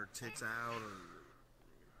out or tits out or.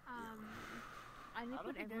 I need to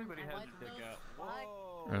put everyone has a dick out.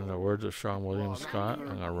 Whoa. In the words of Sean William Scott, I'm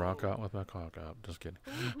gonna rock out with my cock out. Just kidding.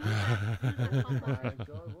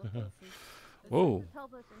 Whoa.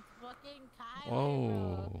 Fucking Kyle.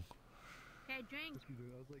 Whoa. Okay, drink.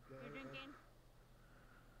 You're drinking?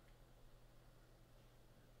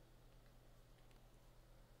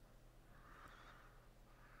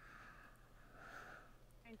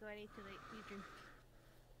 I'm ready to you drink.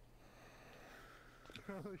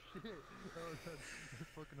 Oh shit. Oh, that's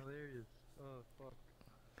fucking hilarious. Oh, fuck.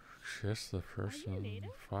 Just the person.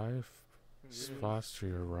 5 spots to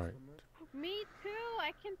your right. Me too,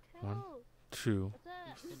 I can tell. 1, 2,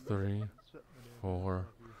 3, 4,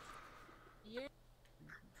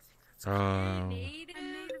 Native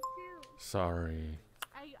too. Sorry.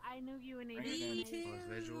 I knew you were native. Me too.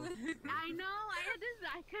 Visual. I know.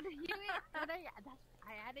 I could hear it, but I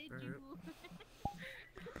added you.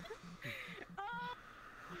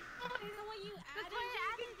 Is the one you That's added? why I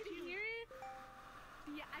added. Did you hear it?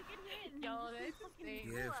 Yeah, I can hear it. Yo, that's fucking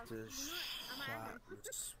Gift a shot and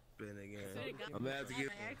spin again. I'm gonna have to give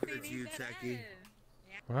it to you, Techie.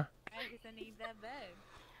 What? I guess I need that bed.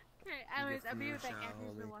 Okay, anyways, I'll be right back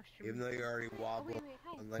after the washroom. Even though you're already wobbling,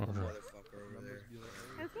 I'm like a Okay. motherfucker over there.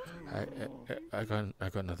 I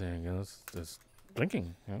got nothing against just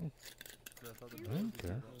drinking. You know? I don't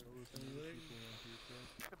care.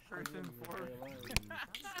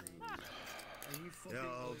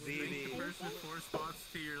 Yo, Vivi. Person 4 spots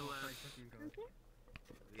to your left.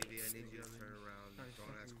 Vivi, I need you to turn around.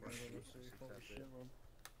 Don't ask questions. Just accept it.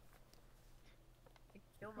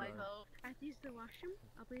 Kill myself. I have to use the washroom.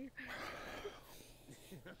 I'll be right back.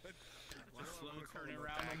 Just slow turn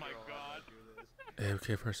around. Oh my god. Hey,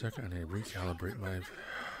 okay, for a second, I need to recalibrate my.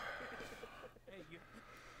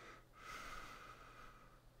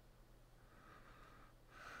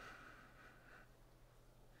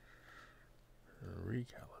 Recalibrate.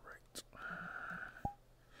 Recalibrate.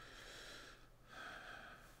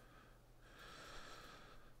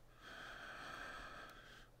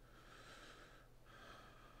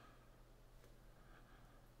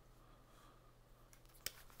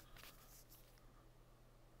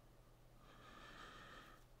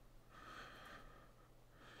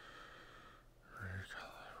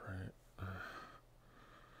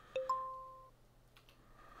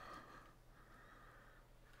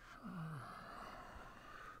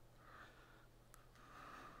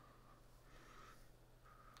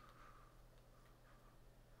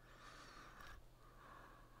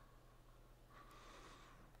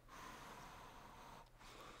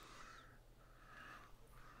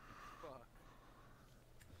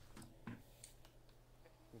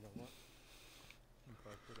 You know what? I'm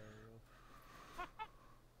fucked with Ariel.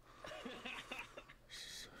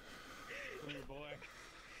 Come here, boy.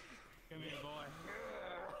 Come here, boy.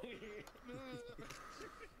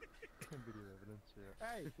 Video evidence, yeah.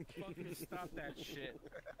 Hey, fucking stop that shit.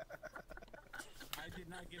 I did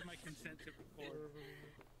not give my consent to record.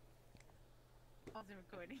 I wasn't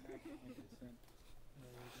recording.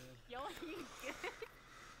 Yo, Yo, he's good.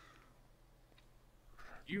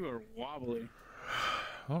 you are wobbly.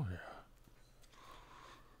 Oh yeah.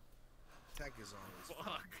 Tech is always.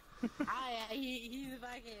 Fuck. He's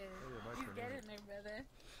fucking. He's getting there, brother.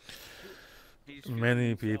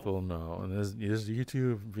 Many people know, and there's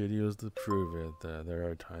YouTube videos to prove it, that there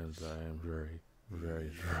are times that I am very, very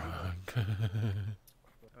drunk.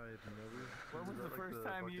 When was the first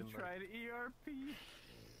time you tried ERP?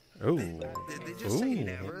 Oh, Did they just say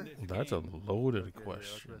never? That's a loaded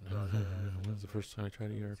question. When's the first time I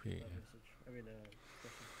tried ERP?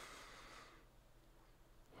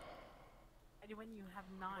 When you have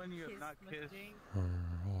not When you have kissed not with kissed. drink.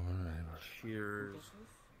 Cheers.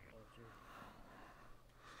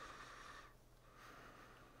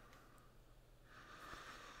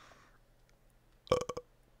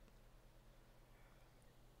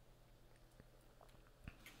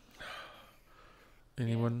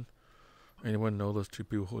 Anyone know those two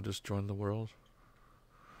people who just joined the world?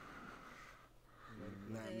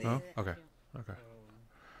 No? Okay. Okay.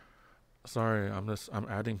 Sorry, I'm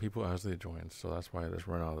adding people as they join, so that's why I just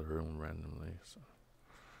run out of the room randomly. So.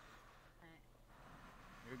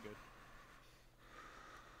 You're good.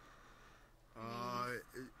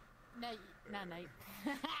 Not night.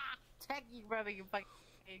 Check you, brother. You fucking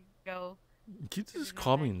go. You just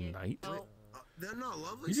call me Knight? Oh. They're not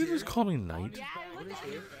lovely. You just call me Knight? Yeah, I looked at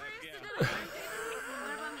you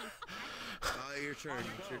Your turn.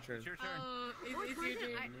 It's your turn. It's your turn. Oh, it's your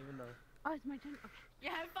turn. Oh, it's my turn. Okay.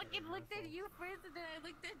 Yeah, I fucking looked at you first, and then I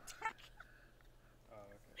looked at Jack. Oh,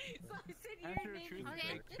 okay. So I said Answer your the name. truth and Okay,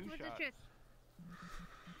 take this 2 was the shots. truth.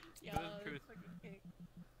 Yo, Tell the truth. fucking kick.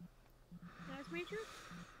 That's my truth.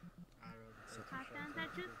 Half down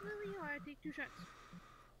that truth, Lily, or I take 2 shots.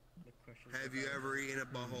 Have you ever eaten a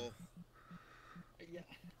butthole? Yeah.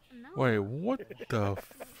 No. Wait, what the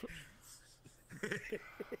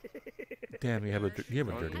Damn, you have a dirty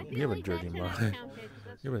mind. You have a dirty mind.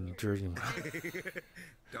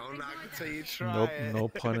 Don't knock it till you try it. No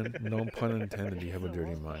pun intended. You have a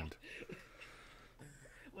dirty mind.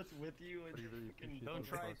 What's with you and Don't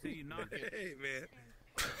try it till you knock it. Hey, man.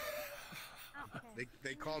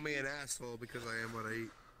 They call me an asshole because I am what I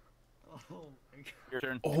eat. Oh my god. Your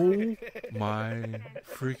turn. Oh my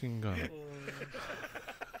freaking god.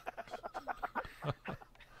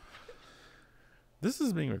 This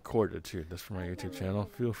is being recorded too. That's for my YouTube channel.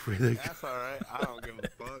 Feel free to. That's alright. I don't give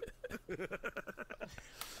a fuck.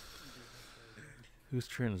 Whose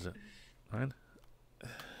turn is it? Mine?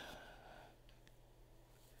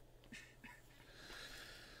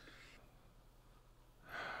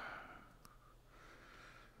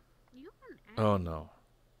 Oh no.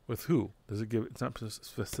 With who? Does it give? It's not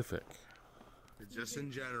specific. Just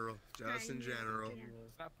in general. Just in general.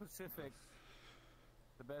 It's not Pacific.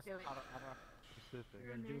 The best. Pacific.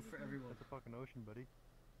 You're gonna do it for everyone. That's a fucking ocean, buddy.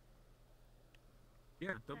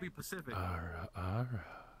 Yeah, don't be Pacific.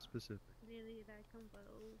 Specific. Really, that combo.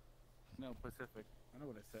 No, Pacific. I know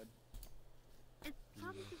what I said. It's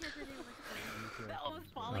probably because it was That was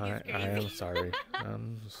falling is I crazy. am sorry.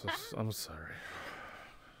 I'm sorry.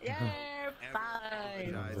 Yeah, fine.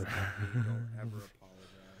 Apologize. Don't ever apologize.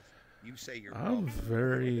 You say you're I'm wrong.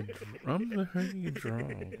 very drunk. Yeah, you're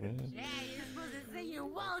supposed to say you're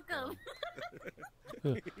welcome.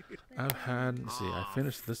 I've had. See, I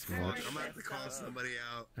finished this much, I'm gonna have to call somebody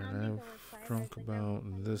out. and I've drunk about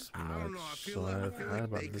this I don't know. much. I feel So like, I've had they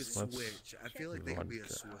about could this much. switch. I feel like they could be a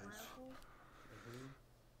vodka. switch.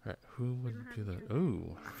 Right, who would do that?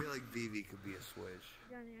 Ooh. I feel like Vivi could be a switch.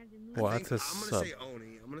 Well, I that says I'm sub. gonna say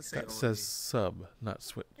Oni. I'm gonna say That Oni. says sub, not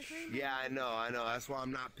switch. Yeah, I know. That's why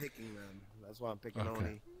I'm not picking them. That's why I'm picking Okay.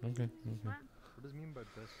 Oni. Okay. What does it mean by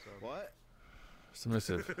best sub? What?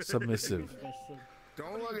 Submissive. Submissive.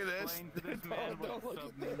 Don't look at this. Explain to this man what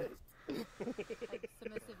sub means. Like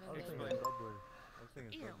submissive I was and thinking Subway. I was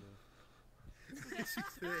thinking Ew. Subway.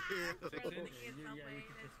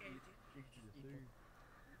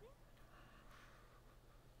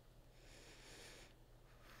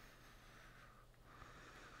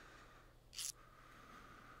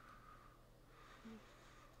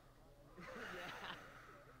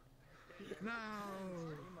 No.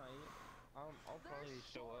 I'll probably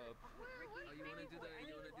show up. Oh, you wanna do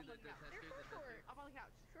the testers? Up on the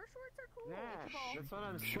couch. Short shorts are cool. Yeah, that's what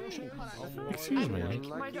I'm Hold saying. on. Excuse me.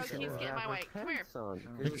 My dog keeps getting my way. Come here.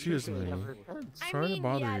 Excuse me. Sorry to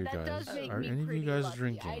bother you guys. Are any of you guys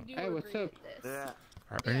drinking? Hey, what's up? Yeah.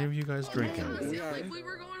 Are any of you guys drinking? Like we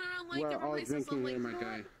were going around like We're different all places. drinking Like, here, my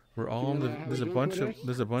guy. We're all in the.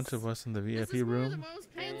 There's a bunch of us in the VIP room.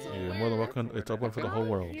 You're more than welcome. It's open for the whole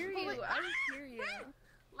world. I hear you. I hear you.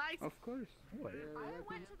 Like, Of course. I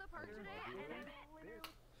went to the park today and I literally.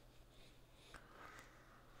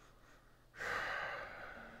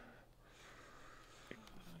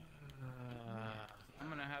 I'm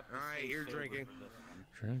gonna have to. All right, stay you're sober drinking. for this one.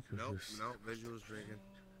 Drink or Nope. just- Nope. Visuals drinking.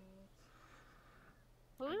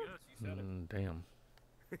 Who? Yes, you said it. Damn.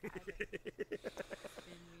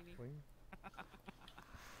 Swing.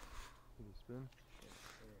 Did it spin?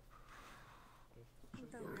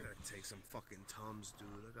 I gotta take some fucking Tums, dude.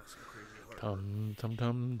 I got some crazy heart.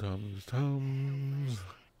 Tums.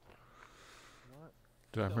 What?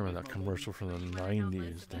 Dude, I remember that commercial from the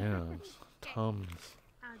 90s. Damn. Tums.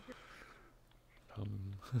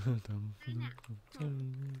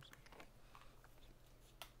 Tums.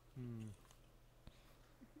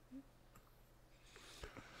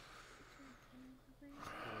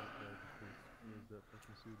 Use that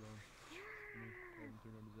fucking suit on. Me, I haven't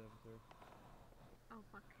turned on his avatar. Oh,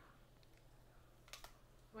 fuck.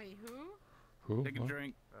 Wait, who? Who? Take a What?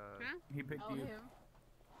 drink. Huh? He picked Oh, you. him.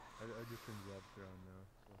 I just turned his avatar on now.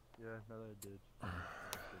 So yeah, now that I did.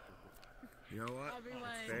 You know what? Everyone,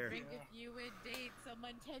 That's fair. drink if you would date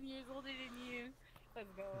someone 10 years older than you.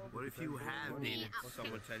 Let's go. What if you have dated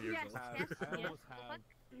someone 10 years old? Yes, I yes. almost have.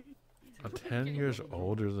 I'm 10 years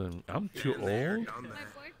older than. I'm too Been there, old? done My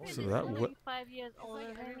that. boyfriend So is that only what- 5 years It's older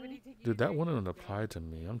like than everybody me. taking Dude, that a wouldn't drink. apply to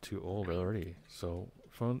me. I'm too old already. So,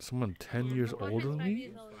 someone 10 years My older boyfriend's than 5 me?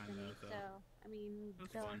 years older than me, so, I mean,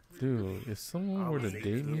 duh. Dude, if someone were to was date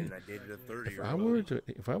 18 me, and I dated a 30 if year I old.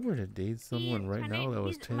 were to date someone right now that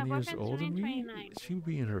was 10 years boyfriend's older than turning me, 29. she would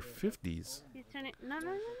be in her 50s. He's turning. No, no,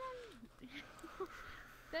 no, no.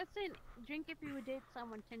 That's it. Drink if you would date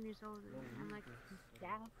someone 10 years older than me. I'm like,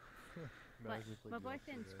 yeah. But my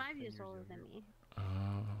boyfriend's 5 years older than me. That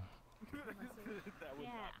would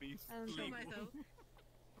Yeah. not be I was Show legal. myself.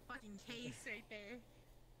 Fucking case right there.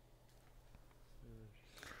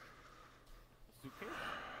 Suitcase?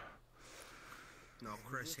 No,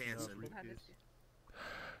 Chris Hansen.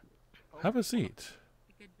 Have a seat.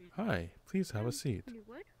 It could be. Hi, please have a seat. You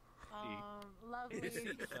would? Lovely.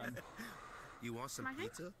 You want some My hand?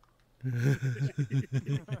 pizza?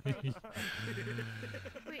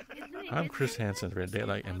 Wait, isn't it? I'm Chris Hansen for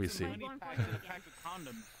Daylight NBC. Pack of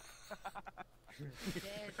condoms.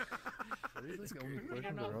 Are these like the only I don't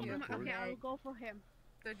questions know if around you- the board? Okay, I'll go for him.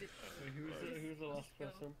 So did- Who's the last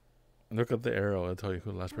person? Look at the arrow. It'll tell you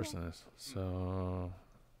who the last person is. So.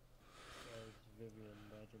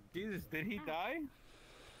 Jesus, did he die?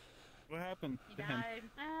 What happened to him?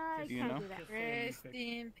 I Do you can't know? do that. Rest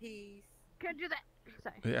in peace. Can't do that.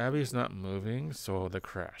 Sorry. The Abby's not moving, so they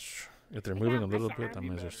crash. If they're moving a little bit, that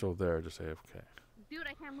means they're still there. Just say okay. Dude,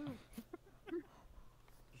 I can't move.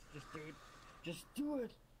 Just do it. Just do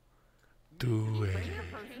it. Do it.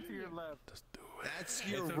 To your left. Just do it. That's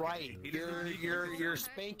you're right. You're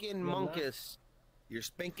spanking monkus. You're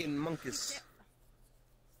spanking monkus.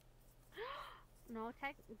 No,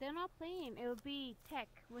 tech. They're not playing. It would be tech.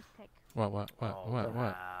 What's tech? What? All right,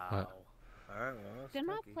 well, They're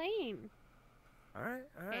not playing. All right.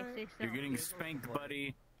 Okay, You're getting spanked,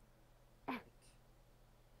 buddy.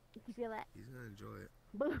 You feel that? He's gonna enjoy it.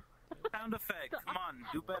 Boom. Sound effect. Come on,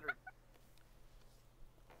 do better.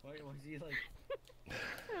 Why was he like?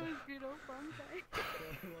 That was good old fun, sorry.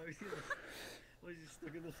 Why was he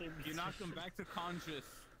stuck in the same position? You knocked him back to conscious.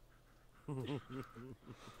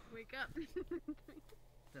 Wake up.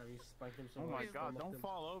 No, he spiked him so Oh my hard, god, stomached don't him.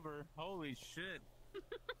 fall over. Holy shit.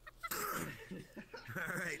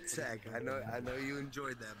 All right, Tech. I know you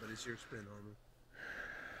enjoyed that, but it's your spin, Armor.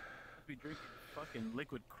 Be drinking fucking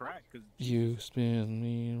liquid crack, cause You spin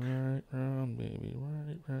me right round, baby,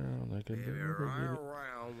 right round. Like a Baby, right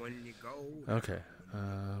around when you go. Okay.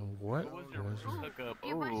 What what was your was worst it? hookup?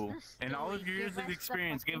 Give us Ooh. the In all of story. your years Give of us the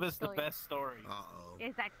experience, give fucking us the story. best story. Uh-oh.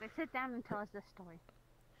 Exactly. Sit down and tell us the story.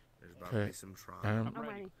 There's about to Okay. be some trauma. I'm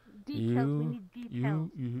ready. Details. We need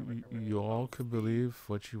details. You all could believe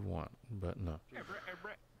what you want, but no.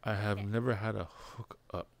 I have never had a hook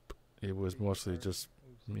up. It was mostly just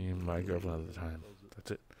me and my girlfriend at the time.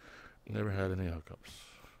 That's it. Never had any hookups,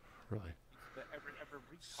 really.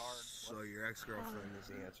 So your ex-girlfriend is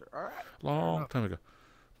the answer. All right. Long time ago,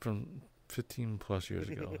 from 15 plus years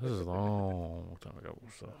ago. This is a long time ago.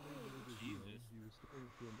 So.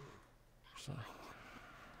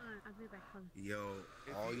 I'll be back home. Yo,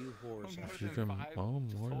 all you whores. If you can, more than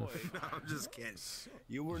No, I'm just kidding.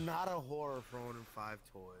 You were not a whore for owning 5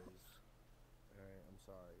 toys. Alright, I'm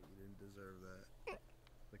sorry. You didn't deserve that.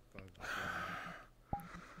 Like 5.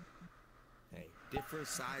 Hey, different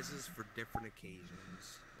sizes for different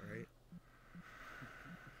occasions, right?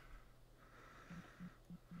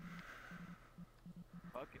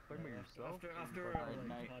 Fuck it. After like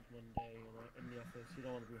hard one day in the office, you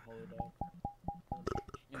don't want to be hollowed out.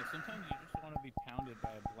 You know, sometimes you just want to be pounded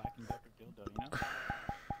by a black and decker dildo, you know?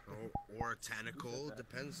 Or a tentacle.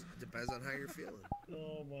 Depends on how you're feeling.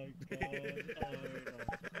 Oh my god.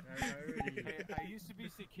 Hey, I used to be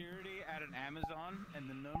security at an Amazon, and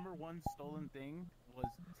the #1 stolen thing was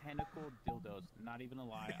tentacle dildos. Not even a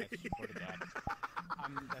lie. I swear to God.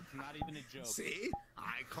 That's not even a joke. See?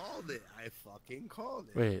 I called it. I fucking called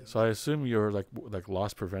it. Wait, so I assume you're like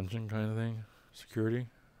loss prevention kind of thing? Security?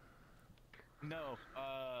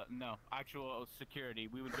 No, actual security.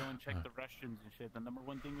 We would go and check the restrooms and shit. The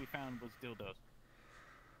 #1 thing we found was dildos.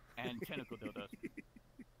 And tentacle dildos.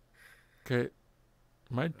 Okay,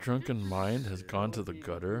 my drunken mind has gone to the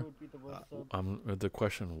gutter. The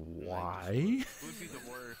question, why? Who would be the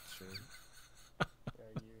worst?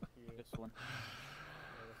 This one.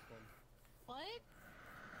 What?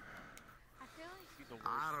 I feel like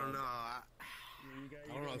I don't know. I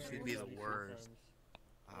don't know if she'd be the worst.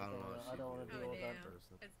 I don't know if she'd I don't want to be deal the with that worst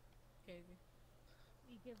person. person. It's crazy.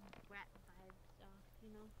 you give rat vibes off,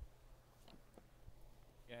 you know?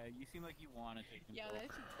 Yeah, you seem like you want to take Yeah, control.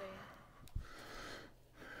 that should say.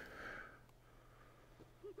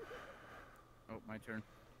 Oh, my turn.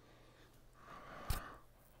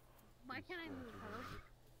 Why can't I move? Hello?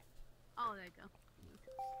 Oh, there you go.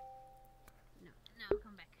 No,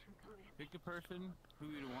 come back. I'm coming. Pick a person who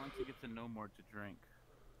you'd want to get to know more to drink.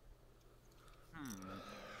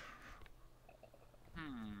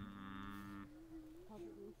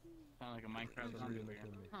 Sound like a Minecraft zombie.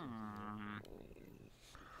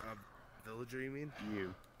 Villager, you mean?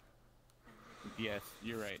 You. Yes,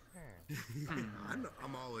 you're right.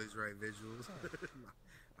 I'm always right, visuals.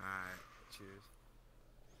 Alright, cheers.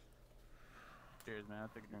 Cheers, man. I'll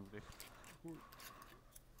take a drink with you.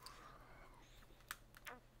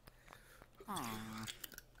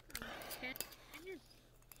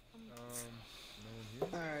 No one here?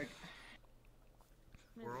 Alright.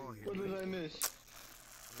 We're all here. What did I miss?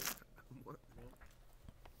 What?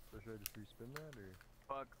 So should I just respin that or?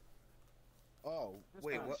 Fuck. Oh,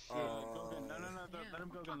 wait, what? Go again. No, let him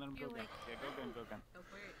go again. Let him go again. Yeah, go again. Go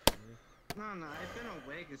for it. No, I've been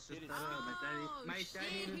awake. It's just my dad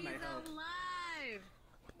needed my help. Alive.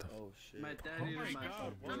 Oh shit. My dad needed my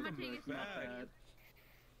help. I'm gonna take a smoke for you. Bad.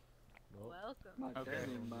 Welcome. My dad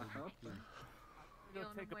needed my help. go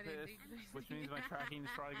take a piss, which means my tracking is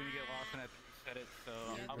probably gonna get lost when I set it. So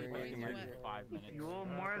I'll be back in like 5 minutes. You want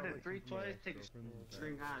more than 3 toys? Take a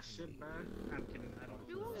string shit, bro. I'm kidding. I don't.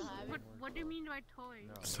 What do you mean by toys?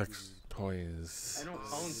 Sex toys. I don't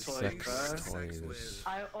own toys, Sex bro. toys.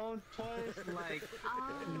 I own toys like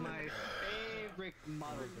my favorite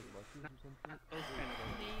model. Not those kind of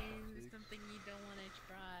Name something you don't want to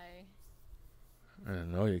try. I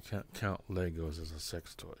know you can't count Legos as a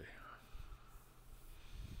sex toy.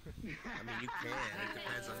 I mean, you can. It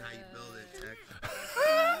depends on how you build it, Tech.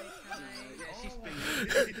 Yeah, she's been.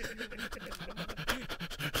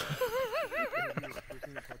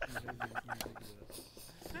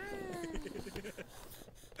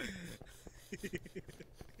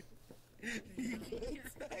 You good,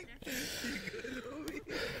 Tech? You good, homie?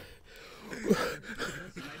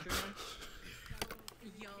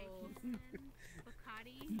 Yo.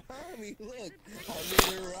 Mommy, look. I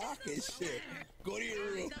made a rocket ship. Go to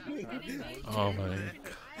your room. Oh my.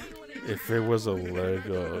 If it was a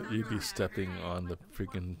Lego, you'd be stepping on the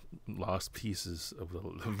freaking lost pieces of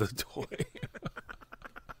the toy.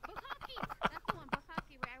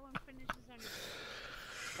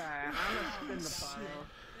 I'm gonna spin the bottle.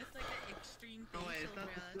 That's like an extreme thing. Oh wait, it's not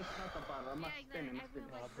the bottle. I'm not spinning.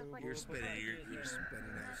 You're spinning. You're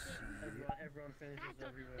spinning that shit. Everyone finishes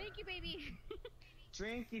everywhere. Thank you, baby.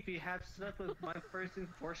 Drink if you have slept with one person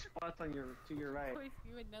 4 spots on your to your right. Of course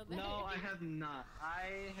you would know that. No, I have not.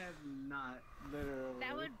 I have not. Literally.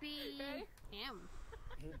 That would be him.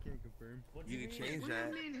 Can't confirm. You can change that.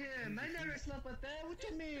 What do you mean him? I never slept with that. What do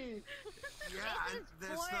you mean? Yeah,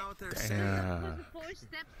 that's not what they're Damn. saying. 4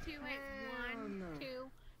 steps to it. 1, 2,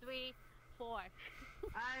 3, 4.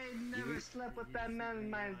 I never slept with that man in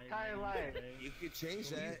my entire life. You can change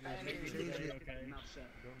that. You can change it.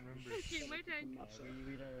 Okay, my turn.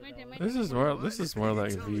 My turn. This is more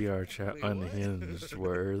like VRchat unhinged,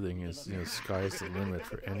 where everything is, you know, sky's the limit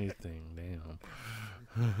for anything. Damn.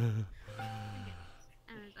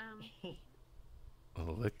 A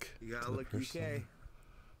lick. You gotta lick UK.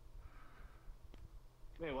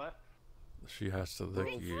 Wait, what? She has to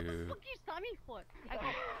lick you. What the fuck you saw me for? I go,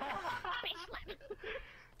 bitch, let me.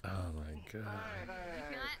 Oh my god. You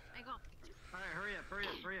feel it? I go. Alright, hurry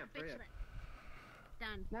up. Bitch, let.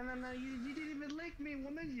 Done. No, you didn't even lick me,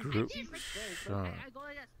 woman. You Group I shot. go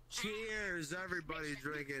like this. Cheers, everybody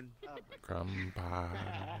drinking. Crumb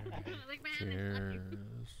pie. Like, man,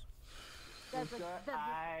 Cheers. I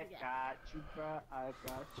got you, bro. I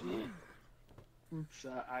got you. Oops,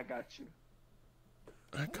 I got you.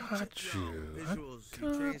 I got you. Visuals,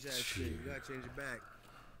 you change that shit. You gotta change it back.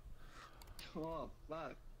 Oh,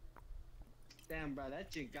 fuck. Damn, bro,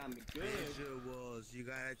 that shit got me good. Visuals, you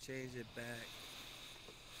gotta change it back.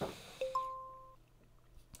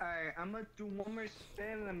 Alright, I'm gonna do one more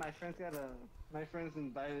spin and my friends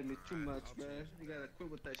invited me too much, bro. You gotta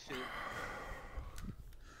quit with that shit.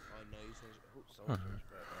 Oh no, you changed it. Oops, someone changed it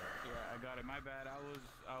back. Yeah, I got it. My bad. I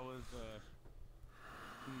was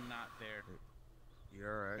not there. You're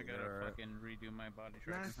alright. I gotta fucking redo my body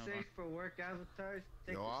tracking. Not safe for work avatars.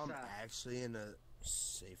 Take Yo, a I'm shot. actually in a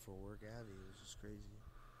safe for work alley. It's just crazy.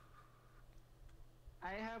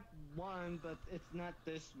 I have one, but it's not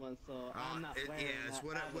this one, so I'm not wearing it's that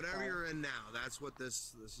whatever avatar. you're in now. That's what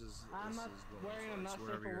this is. I'm not wearing a not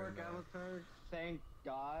safe for work avatar. Thank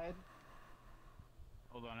God.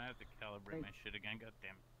 Hold on, I have to calibrate my shit again. God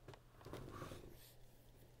damn it.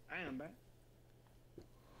 I am back.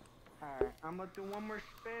 Alright, I'm gonna do one more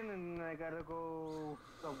spin and then I gotta go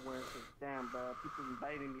somewhere. Cause damn, bro, people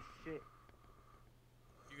inviting me shit.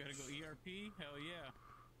 You gotta go ERP? Hell yeah.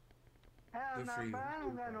 Hell Good no, for you. bro. I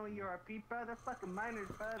don't got no ERP, bro. They're fucking minors,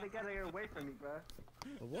 bro. They gotta get away from me, bro.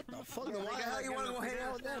 What the fuck? Why the hell you wanna go hang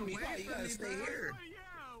out with them? You gotta stay here.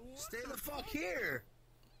 Stay the fuck here.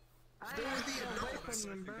 Stay with the adults.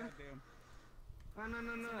 Them, bro. Oh, no. I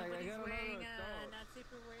Somebody's got wearing another not safe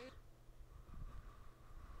for work.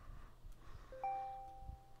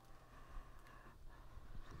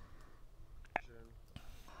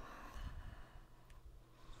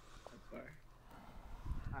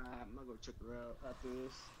 I'm gonna go check her out after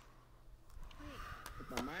this. With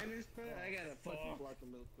my minors, bro, I gotta fucking block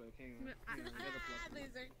them real quick. Hang on. I gotta block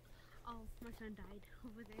them. Oh, my son died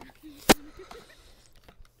over there.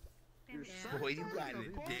 Boy, you got an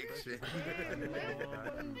addiction.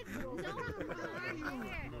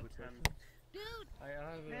 Dude, I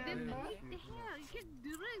have they're right there. You can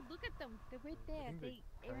literally look at them. They're right there.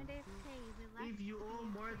 They're in their cave. If you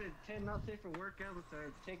own more than 10 not safe for work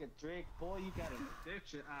avatars, take a drink. Boy, you got an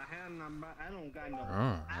addiction. I don't got no.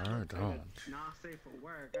 I don't. Not safe for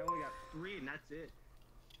work. I only got 3 and that's it.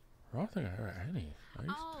 I don't think I have any.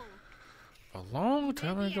 Oh, A long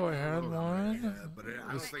time ago, I had one. Yeah, but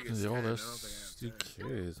I don't think it's The 10. I don't oldest think it's 10.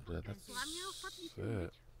 kids, but that's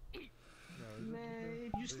it.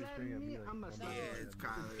 Man, if you slap me, I'm gonna slap you. Yeah, it's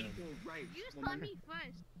kind of. Equal rights. You slap me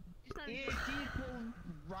first. You slap me It's first. equal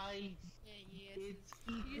rights. It's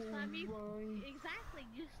equal You slap me. rights. Exactly.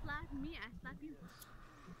 You slap me, I slap you.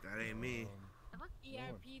 That ain't me. The fuck?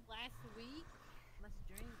 ERP last week. Let's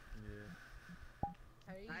drink. Yeah.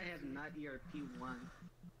 I have not ERP once.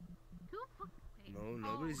 Who fucking paid? No,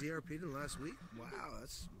 nobody's ERP'd in last week? Wow,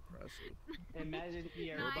 that's impressive. Imagine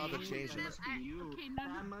ERP. No, We're about to I change didn't. this. That must be you. Okay, no,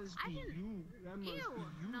 That must I be didn't. you. That must Ew. be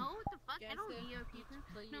you. No, what the fuck? I Guess don't if ERP. each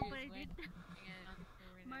No, but I players did.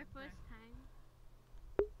 went My first time.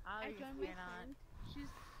 How I you joined my feel friend.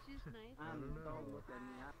 She's nice. Don't look at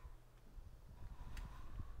me.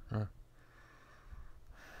 Huh.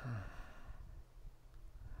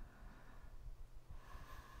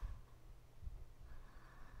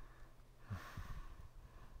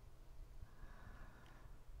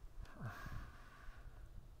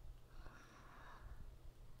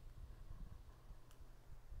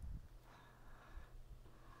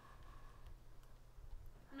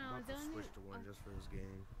 No, I'm about to don't. switch to one just for this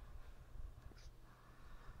game.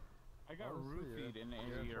 I got roofied in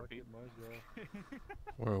the ERP.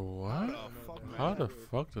 Whoa, what? How the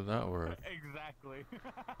fuck did that work? Exactly.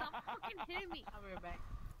 Stop fucking hitting me. I'll be right back.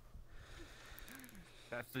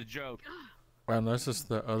 That's the joke. And this is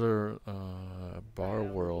the other bar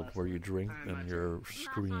world where you drink and your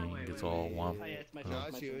screen gets all womp. Oh, yeah, it's my No, turn.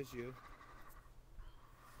 it's you, it's you.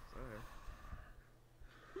 Alright.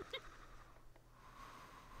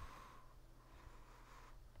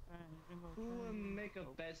 Who would make a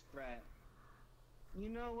best brat? You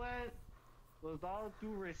know what? With all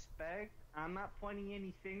due respect, I'm not pointing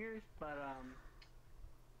any fingers, but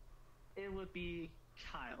it would be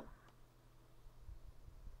Kyle.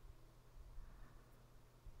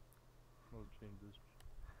 No changes.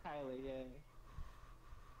 Tyler, yeah.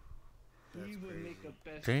 He would make a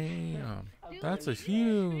best. Damn, Dude, that's a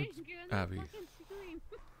you're huge you're on the Abby. fucking screen.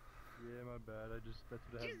 Yeah, my bad. That's what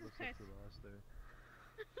I had Jesus looked up Christ. to last day.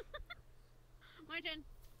 My turn.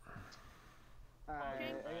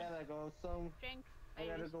 Alright, I gotta go Drink. I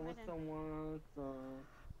gotta go with someone. So.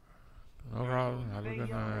 No problem. Have a Thank good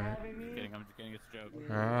y'all for night. having me. I'm just kidding. It's a joke.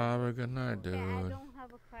 Have a good night, dude. Yeah, I don't have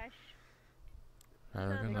a crush. Have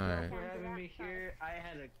a good Thank night. y'all for having me here. I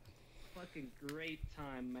had a fucking great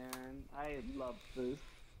time, man. I love this.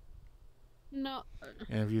 No.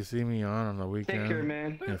 And if you see me on the weekend, care,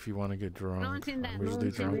 man. and if you want to get drunk, No one's seen that. I'm No usually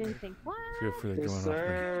one's seen drunk. anything. What? Feel free to Yes, join off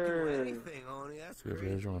sir. me. Anything, Oni, that's Feel free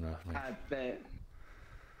great. to join off me. I bet.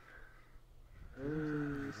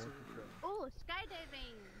 Oh,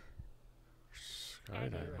 skydiving.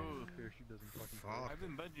 Skydiving. Parachute doesn't fucking Fuck. I've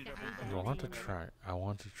been bungee jumping. I want to try. I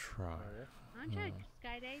want to try. I'm trying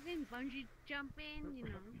skydiving, bungee jumping, you know.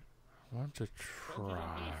 I want to Bungee try.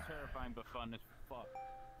 jumping is terrifying but fun as fuck.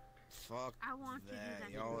 Fuck I want to do that.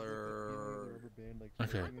 that. Y'all are.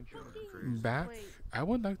 Okay. crazy. Back. Wait. I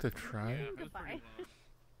would like to try. Goodbye.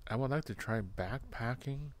 I would like to try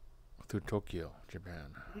backpacking through Tokyo, Japan.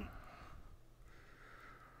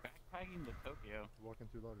 Backpacking to Tokyo. Walking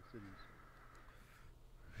through a lot of cities.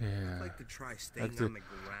 Yeah. I'd like to try staying That's on it. the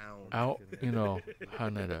ground. Out, you know,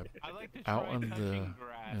 Haneda. I like to Out try on the, touching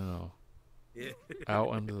grass. you know, Yeah. out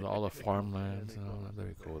under all the farmlands and all that.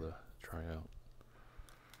 That'd be cool to try out.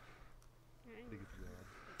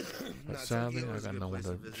 But Nah, sadly, Tokyo I is a got good no one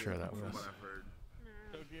place to visit, share that from with. what I've heard.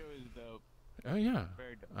 Tokyo is dope. Oh yeah,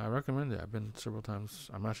 Very dope. I recommend it. I've been several times.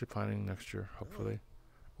 I'm actually planning next year, hopefully,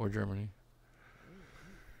 or Germany.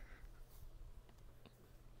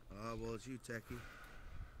 Well, it's you, Techie.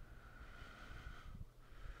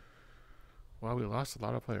 Well, we lost a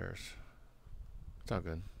lot of players. It's all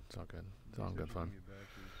good. It's all good. It's all good fun.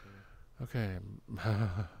 Okay.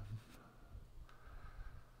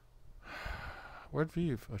 Where'd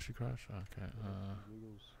Vive? Oh, she crashed? Okay.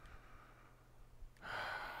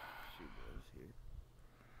 She was here.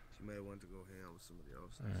 She might want to go hang out with somebody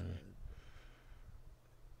else.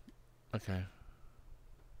 Okay.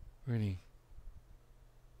 Uni.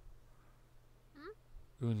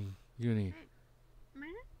 Uni.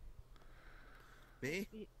 Me?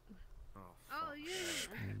 Oh, you.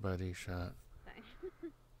 Buddy shot.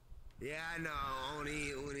 Yeah, I know. Oni,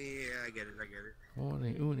 yeah, I get it.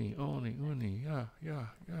 Uni. Yeah.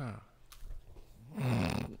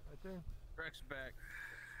 Greg's back.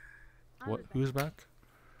 What? Who's back?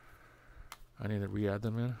 I need to re-add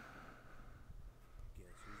them in.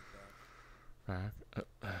 Guess who's back?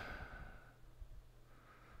 Back.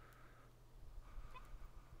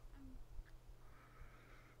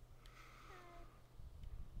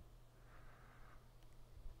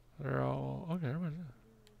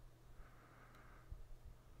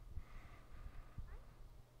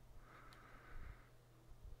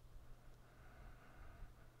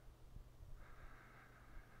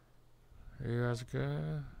 you guys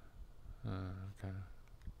good? Okay.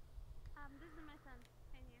 This is my son.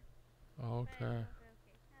 Right here. Okay. Okay.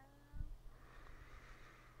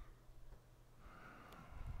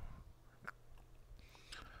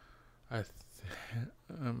 I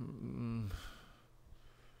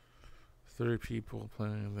 3 people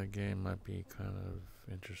playing the game might be kind of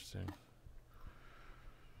interesting.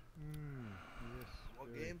 Yes.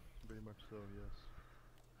 What game? Pretty much so, yes.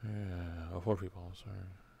 Yeah, 4 people, I'm sorry.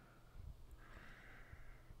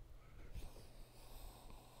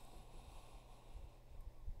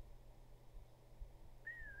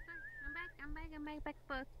 I'm back.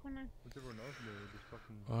 What's going on? What's everyone else doing? Just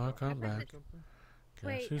fucking. Oh, come back. Guess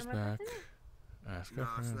Wait, who's am I back? pressing Ask No, a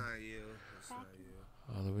it's friend. not you. It's not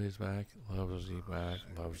you. Louie's back. Lovesley's back.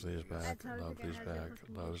 Lovesley's back. That's how to Lovesley's get back. out of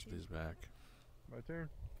the Lovesley's back. My turn.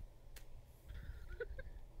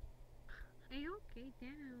 Are you okay?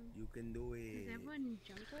 Damn. You can do Is it. everyone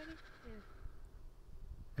jump already?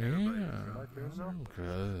 Yeah, My turn now? I'm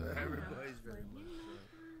good. Everybody's very much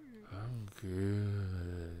so. I'm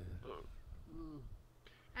good.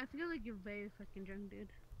 I feel like you're very fucking drunk,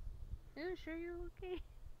 dude. Are you sure you're okay?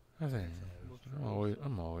 I think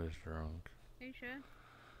I'm always drunk. Are you sure?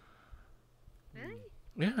 Really?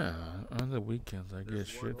 Yeah, on the weekends I get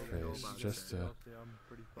There's one shit thing I know faced about just to.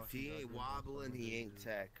 If he ain't wobbling, he ain't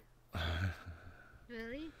tech.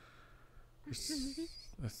 Really? It's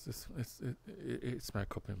my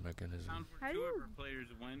coping mechanism. For 2 of our players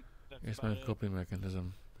went. That's It's my about it. coping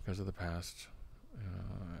mechanism because of the past.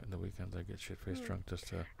 In the weekends I get shit faced drunk just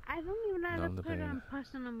to. I don't even know how to numb the put pain. on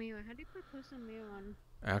personal mirror. How do you put personal mirror on?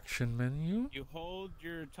 Action menu. You hold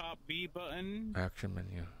your top B button, Action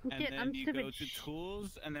menu. and Okay, then I'm you stupid. go to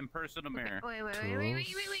tools, and then personal mirror. Wait.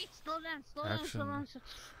 Slow down. Action.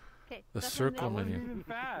 Okay. The that's circle what I'm doing. menu.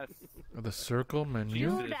 Fast. The circle menu.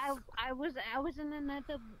 Dude, I was in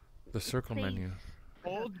another. The circle phase. menu.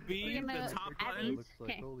 Hold B, You're the gonna top add button. these?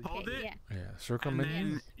 Okay. Hold it. Yeah. Yeah, circle And menu.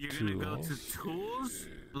 then you're gonna go to Tools. tools,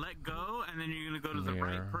 let go, and then you're gonna go to the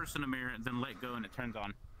Mirror. right personal mirror, then let go, and it turns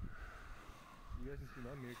on. You guys can see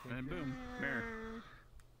my mirror, can't And you? boom, mirror.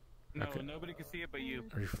 No, Okay. nobody can see it but you.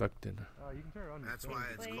 Reflected. You can turn it on. That's why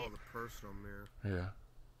it's called a personal mirror. Yeah.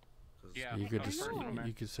 Yeah, You could a just personal mirror.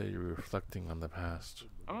 you could say you're reflecting on the past.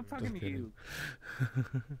 I'm not talking Just to you. kidding.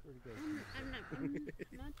 I'm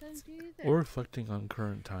not talking to you either. Or reflecting on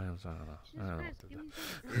current times. I don't know. I don't know what to do.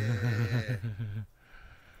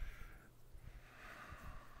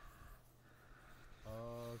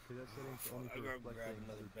 Okay, that's setting only I for gotta reflecting grab other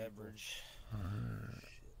another people. beverage.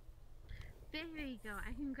 There you go.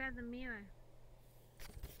 I can grab the mirror.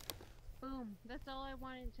 Boom. That's all I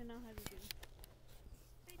wanted to know how to do.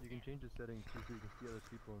 You can change the settings too, so you can see other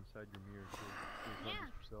people inside your mirror too. So it's not Yeah.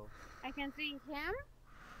 just yourself. I can see him.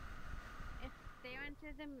 If they're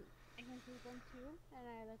into them, I can see them too. And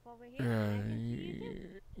I look over here. Yeah, and I can see you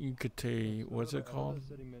too. you could take what's it called? That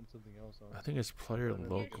setting meant something else. I think it's player But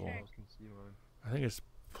local. everyone else can see mine. I think it's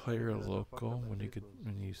player Yeah, that's how fucked local up my when you face could was.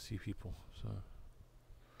 when you see people. So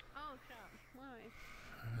Oh, sure. Alright.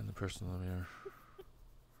 and the person in the mirror.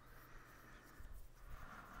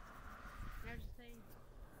 I was just saying.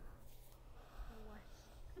 What?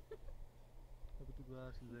 I put the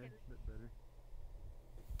glasses there. A bit better.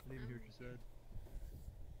 I didn't even hear what you said.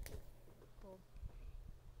 Cool.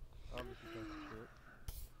 Obviously talking shit.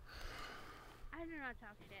 I did not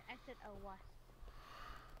talk shit. I said a was.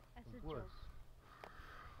 I said was? joke.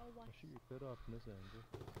 A was. I'll shoot your foot off from this angle.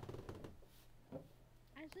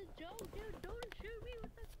 I said joke, dude. Don't shoot me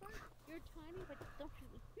with the spark. You're tiny, but don't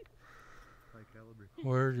shoot me. High caliber.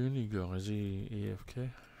 Where did he go? Is he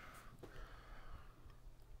AFK?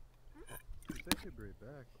 They should be right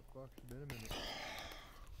back. What the fuck? It's been a minute.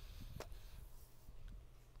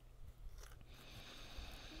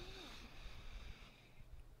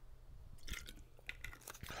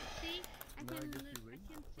 See? I No, I can, guess I you wait.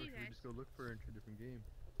 can Or see should we guys. just go look for her into a different game?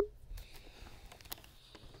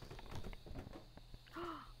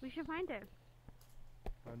 We should find her.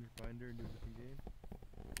 Find her into a different game?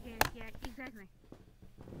 Yeah, exactly.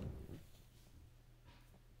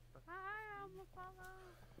 Hi, I'm a follow.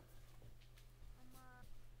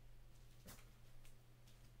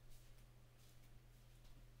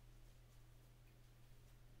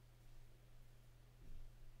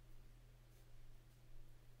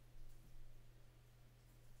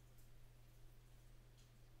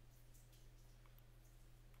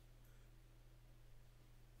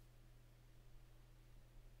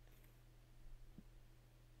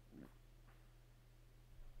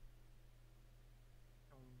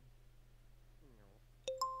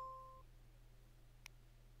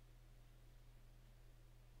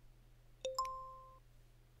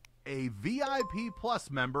 A VIP Plus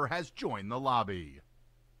member has joined the lobby.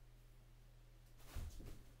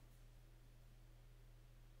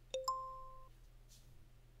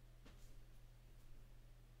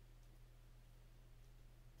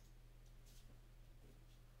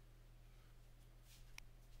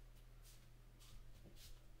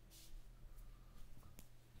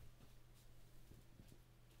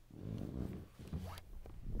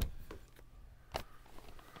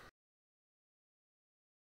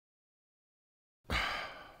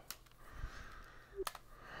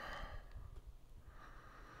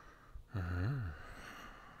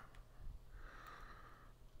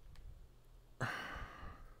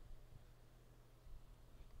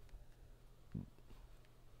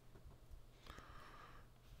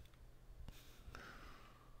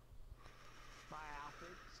 My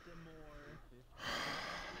outfit's the more.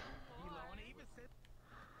 Even said.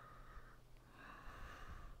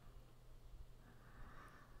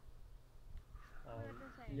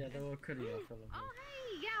 Yeah, they were cutting off a little. Oh,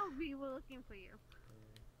 hey, yeah, we were looking for you.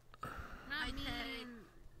 Not me and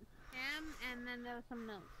him, and then there was some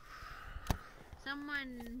notes.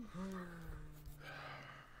 Someone.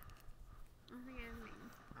 I forget his name.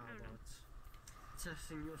 How about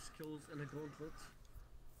testing your skills in a gauntlet?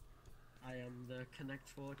 I am the Connect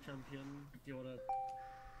 4 champion. Do you wanna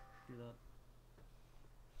do that?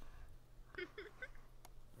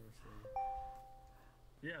 Honestly.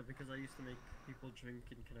 Yeah, because I used to make people drink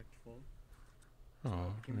in Connect 4.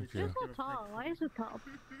 Oh, thank you. You're so tall. Why are you so tall?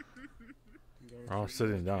 I was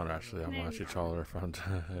sitting down actually. I'm actually taller if I'm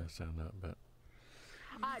stand up, but.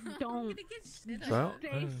 Don't. Well,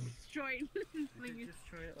 Stay straight. Just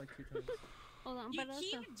try it like 2 times. Hold on, You but also,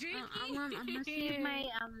 keep drinking. I'm gonna see if my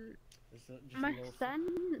Just my son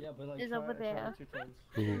yeah, but like, is try over it, there. try it 2 times.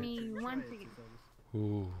 Give Ooh. me Try one it 2 second. times. Ooh.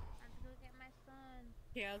 I have to go get my son.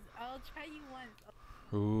 Yeah, I'll try you once.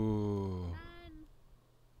 Ooh. Son.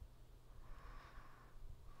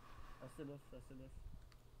 That's enough, that's enough.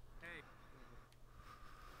 Hey.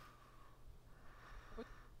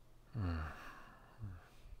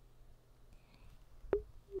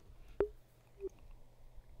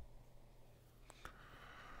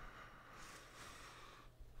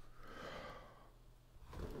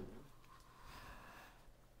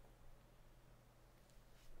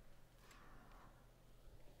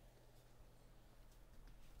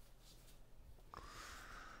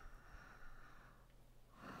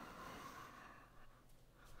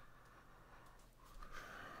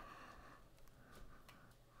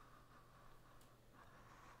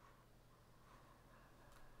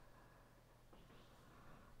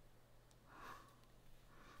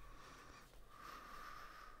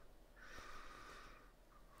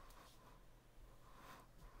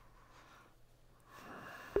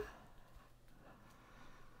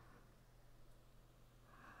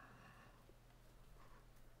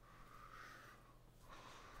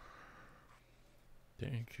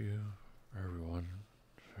 Thank you, everyone,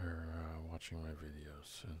 for watching my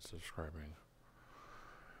videos and subscribing.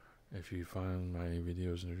 If you find my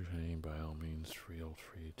videos entertaining, by all means, feel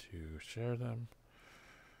free to share them,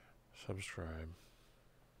 subscribe.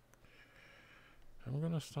 I'm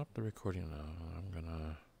gonna stop the recording now. I'm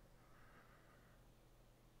gonna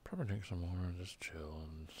probably drink some more and just chill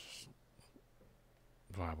and just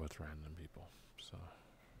vibe with random people. So,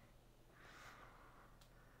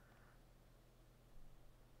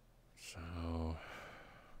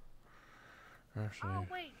 actually, Oh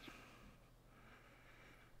wait,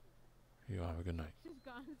 you have a good night. she's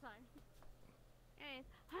gone inside. Hey,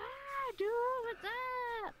 hi, dude, what's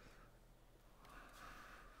up?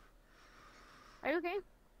 Are you okay?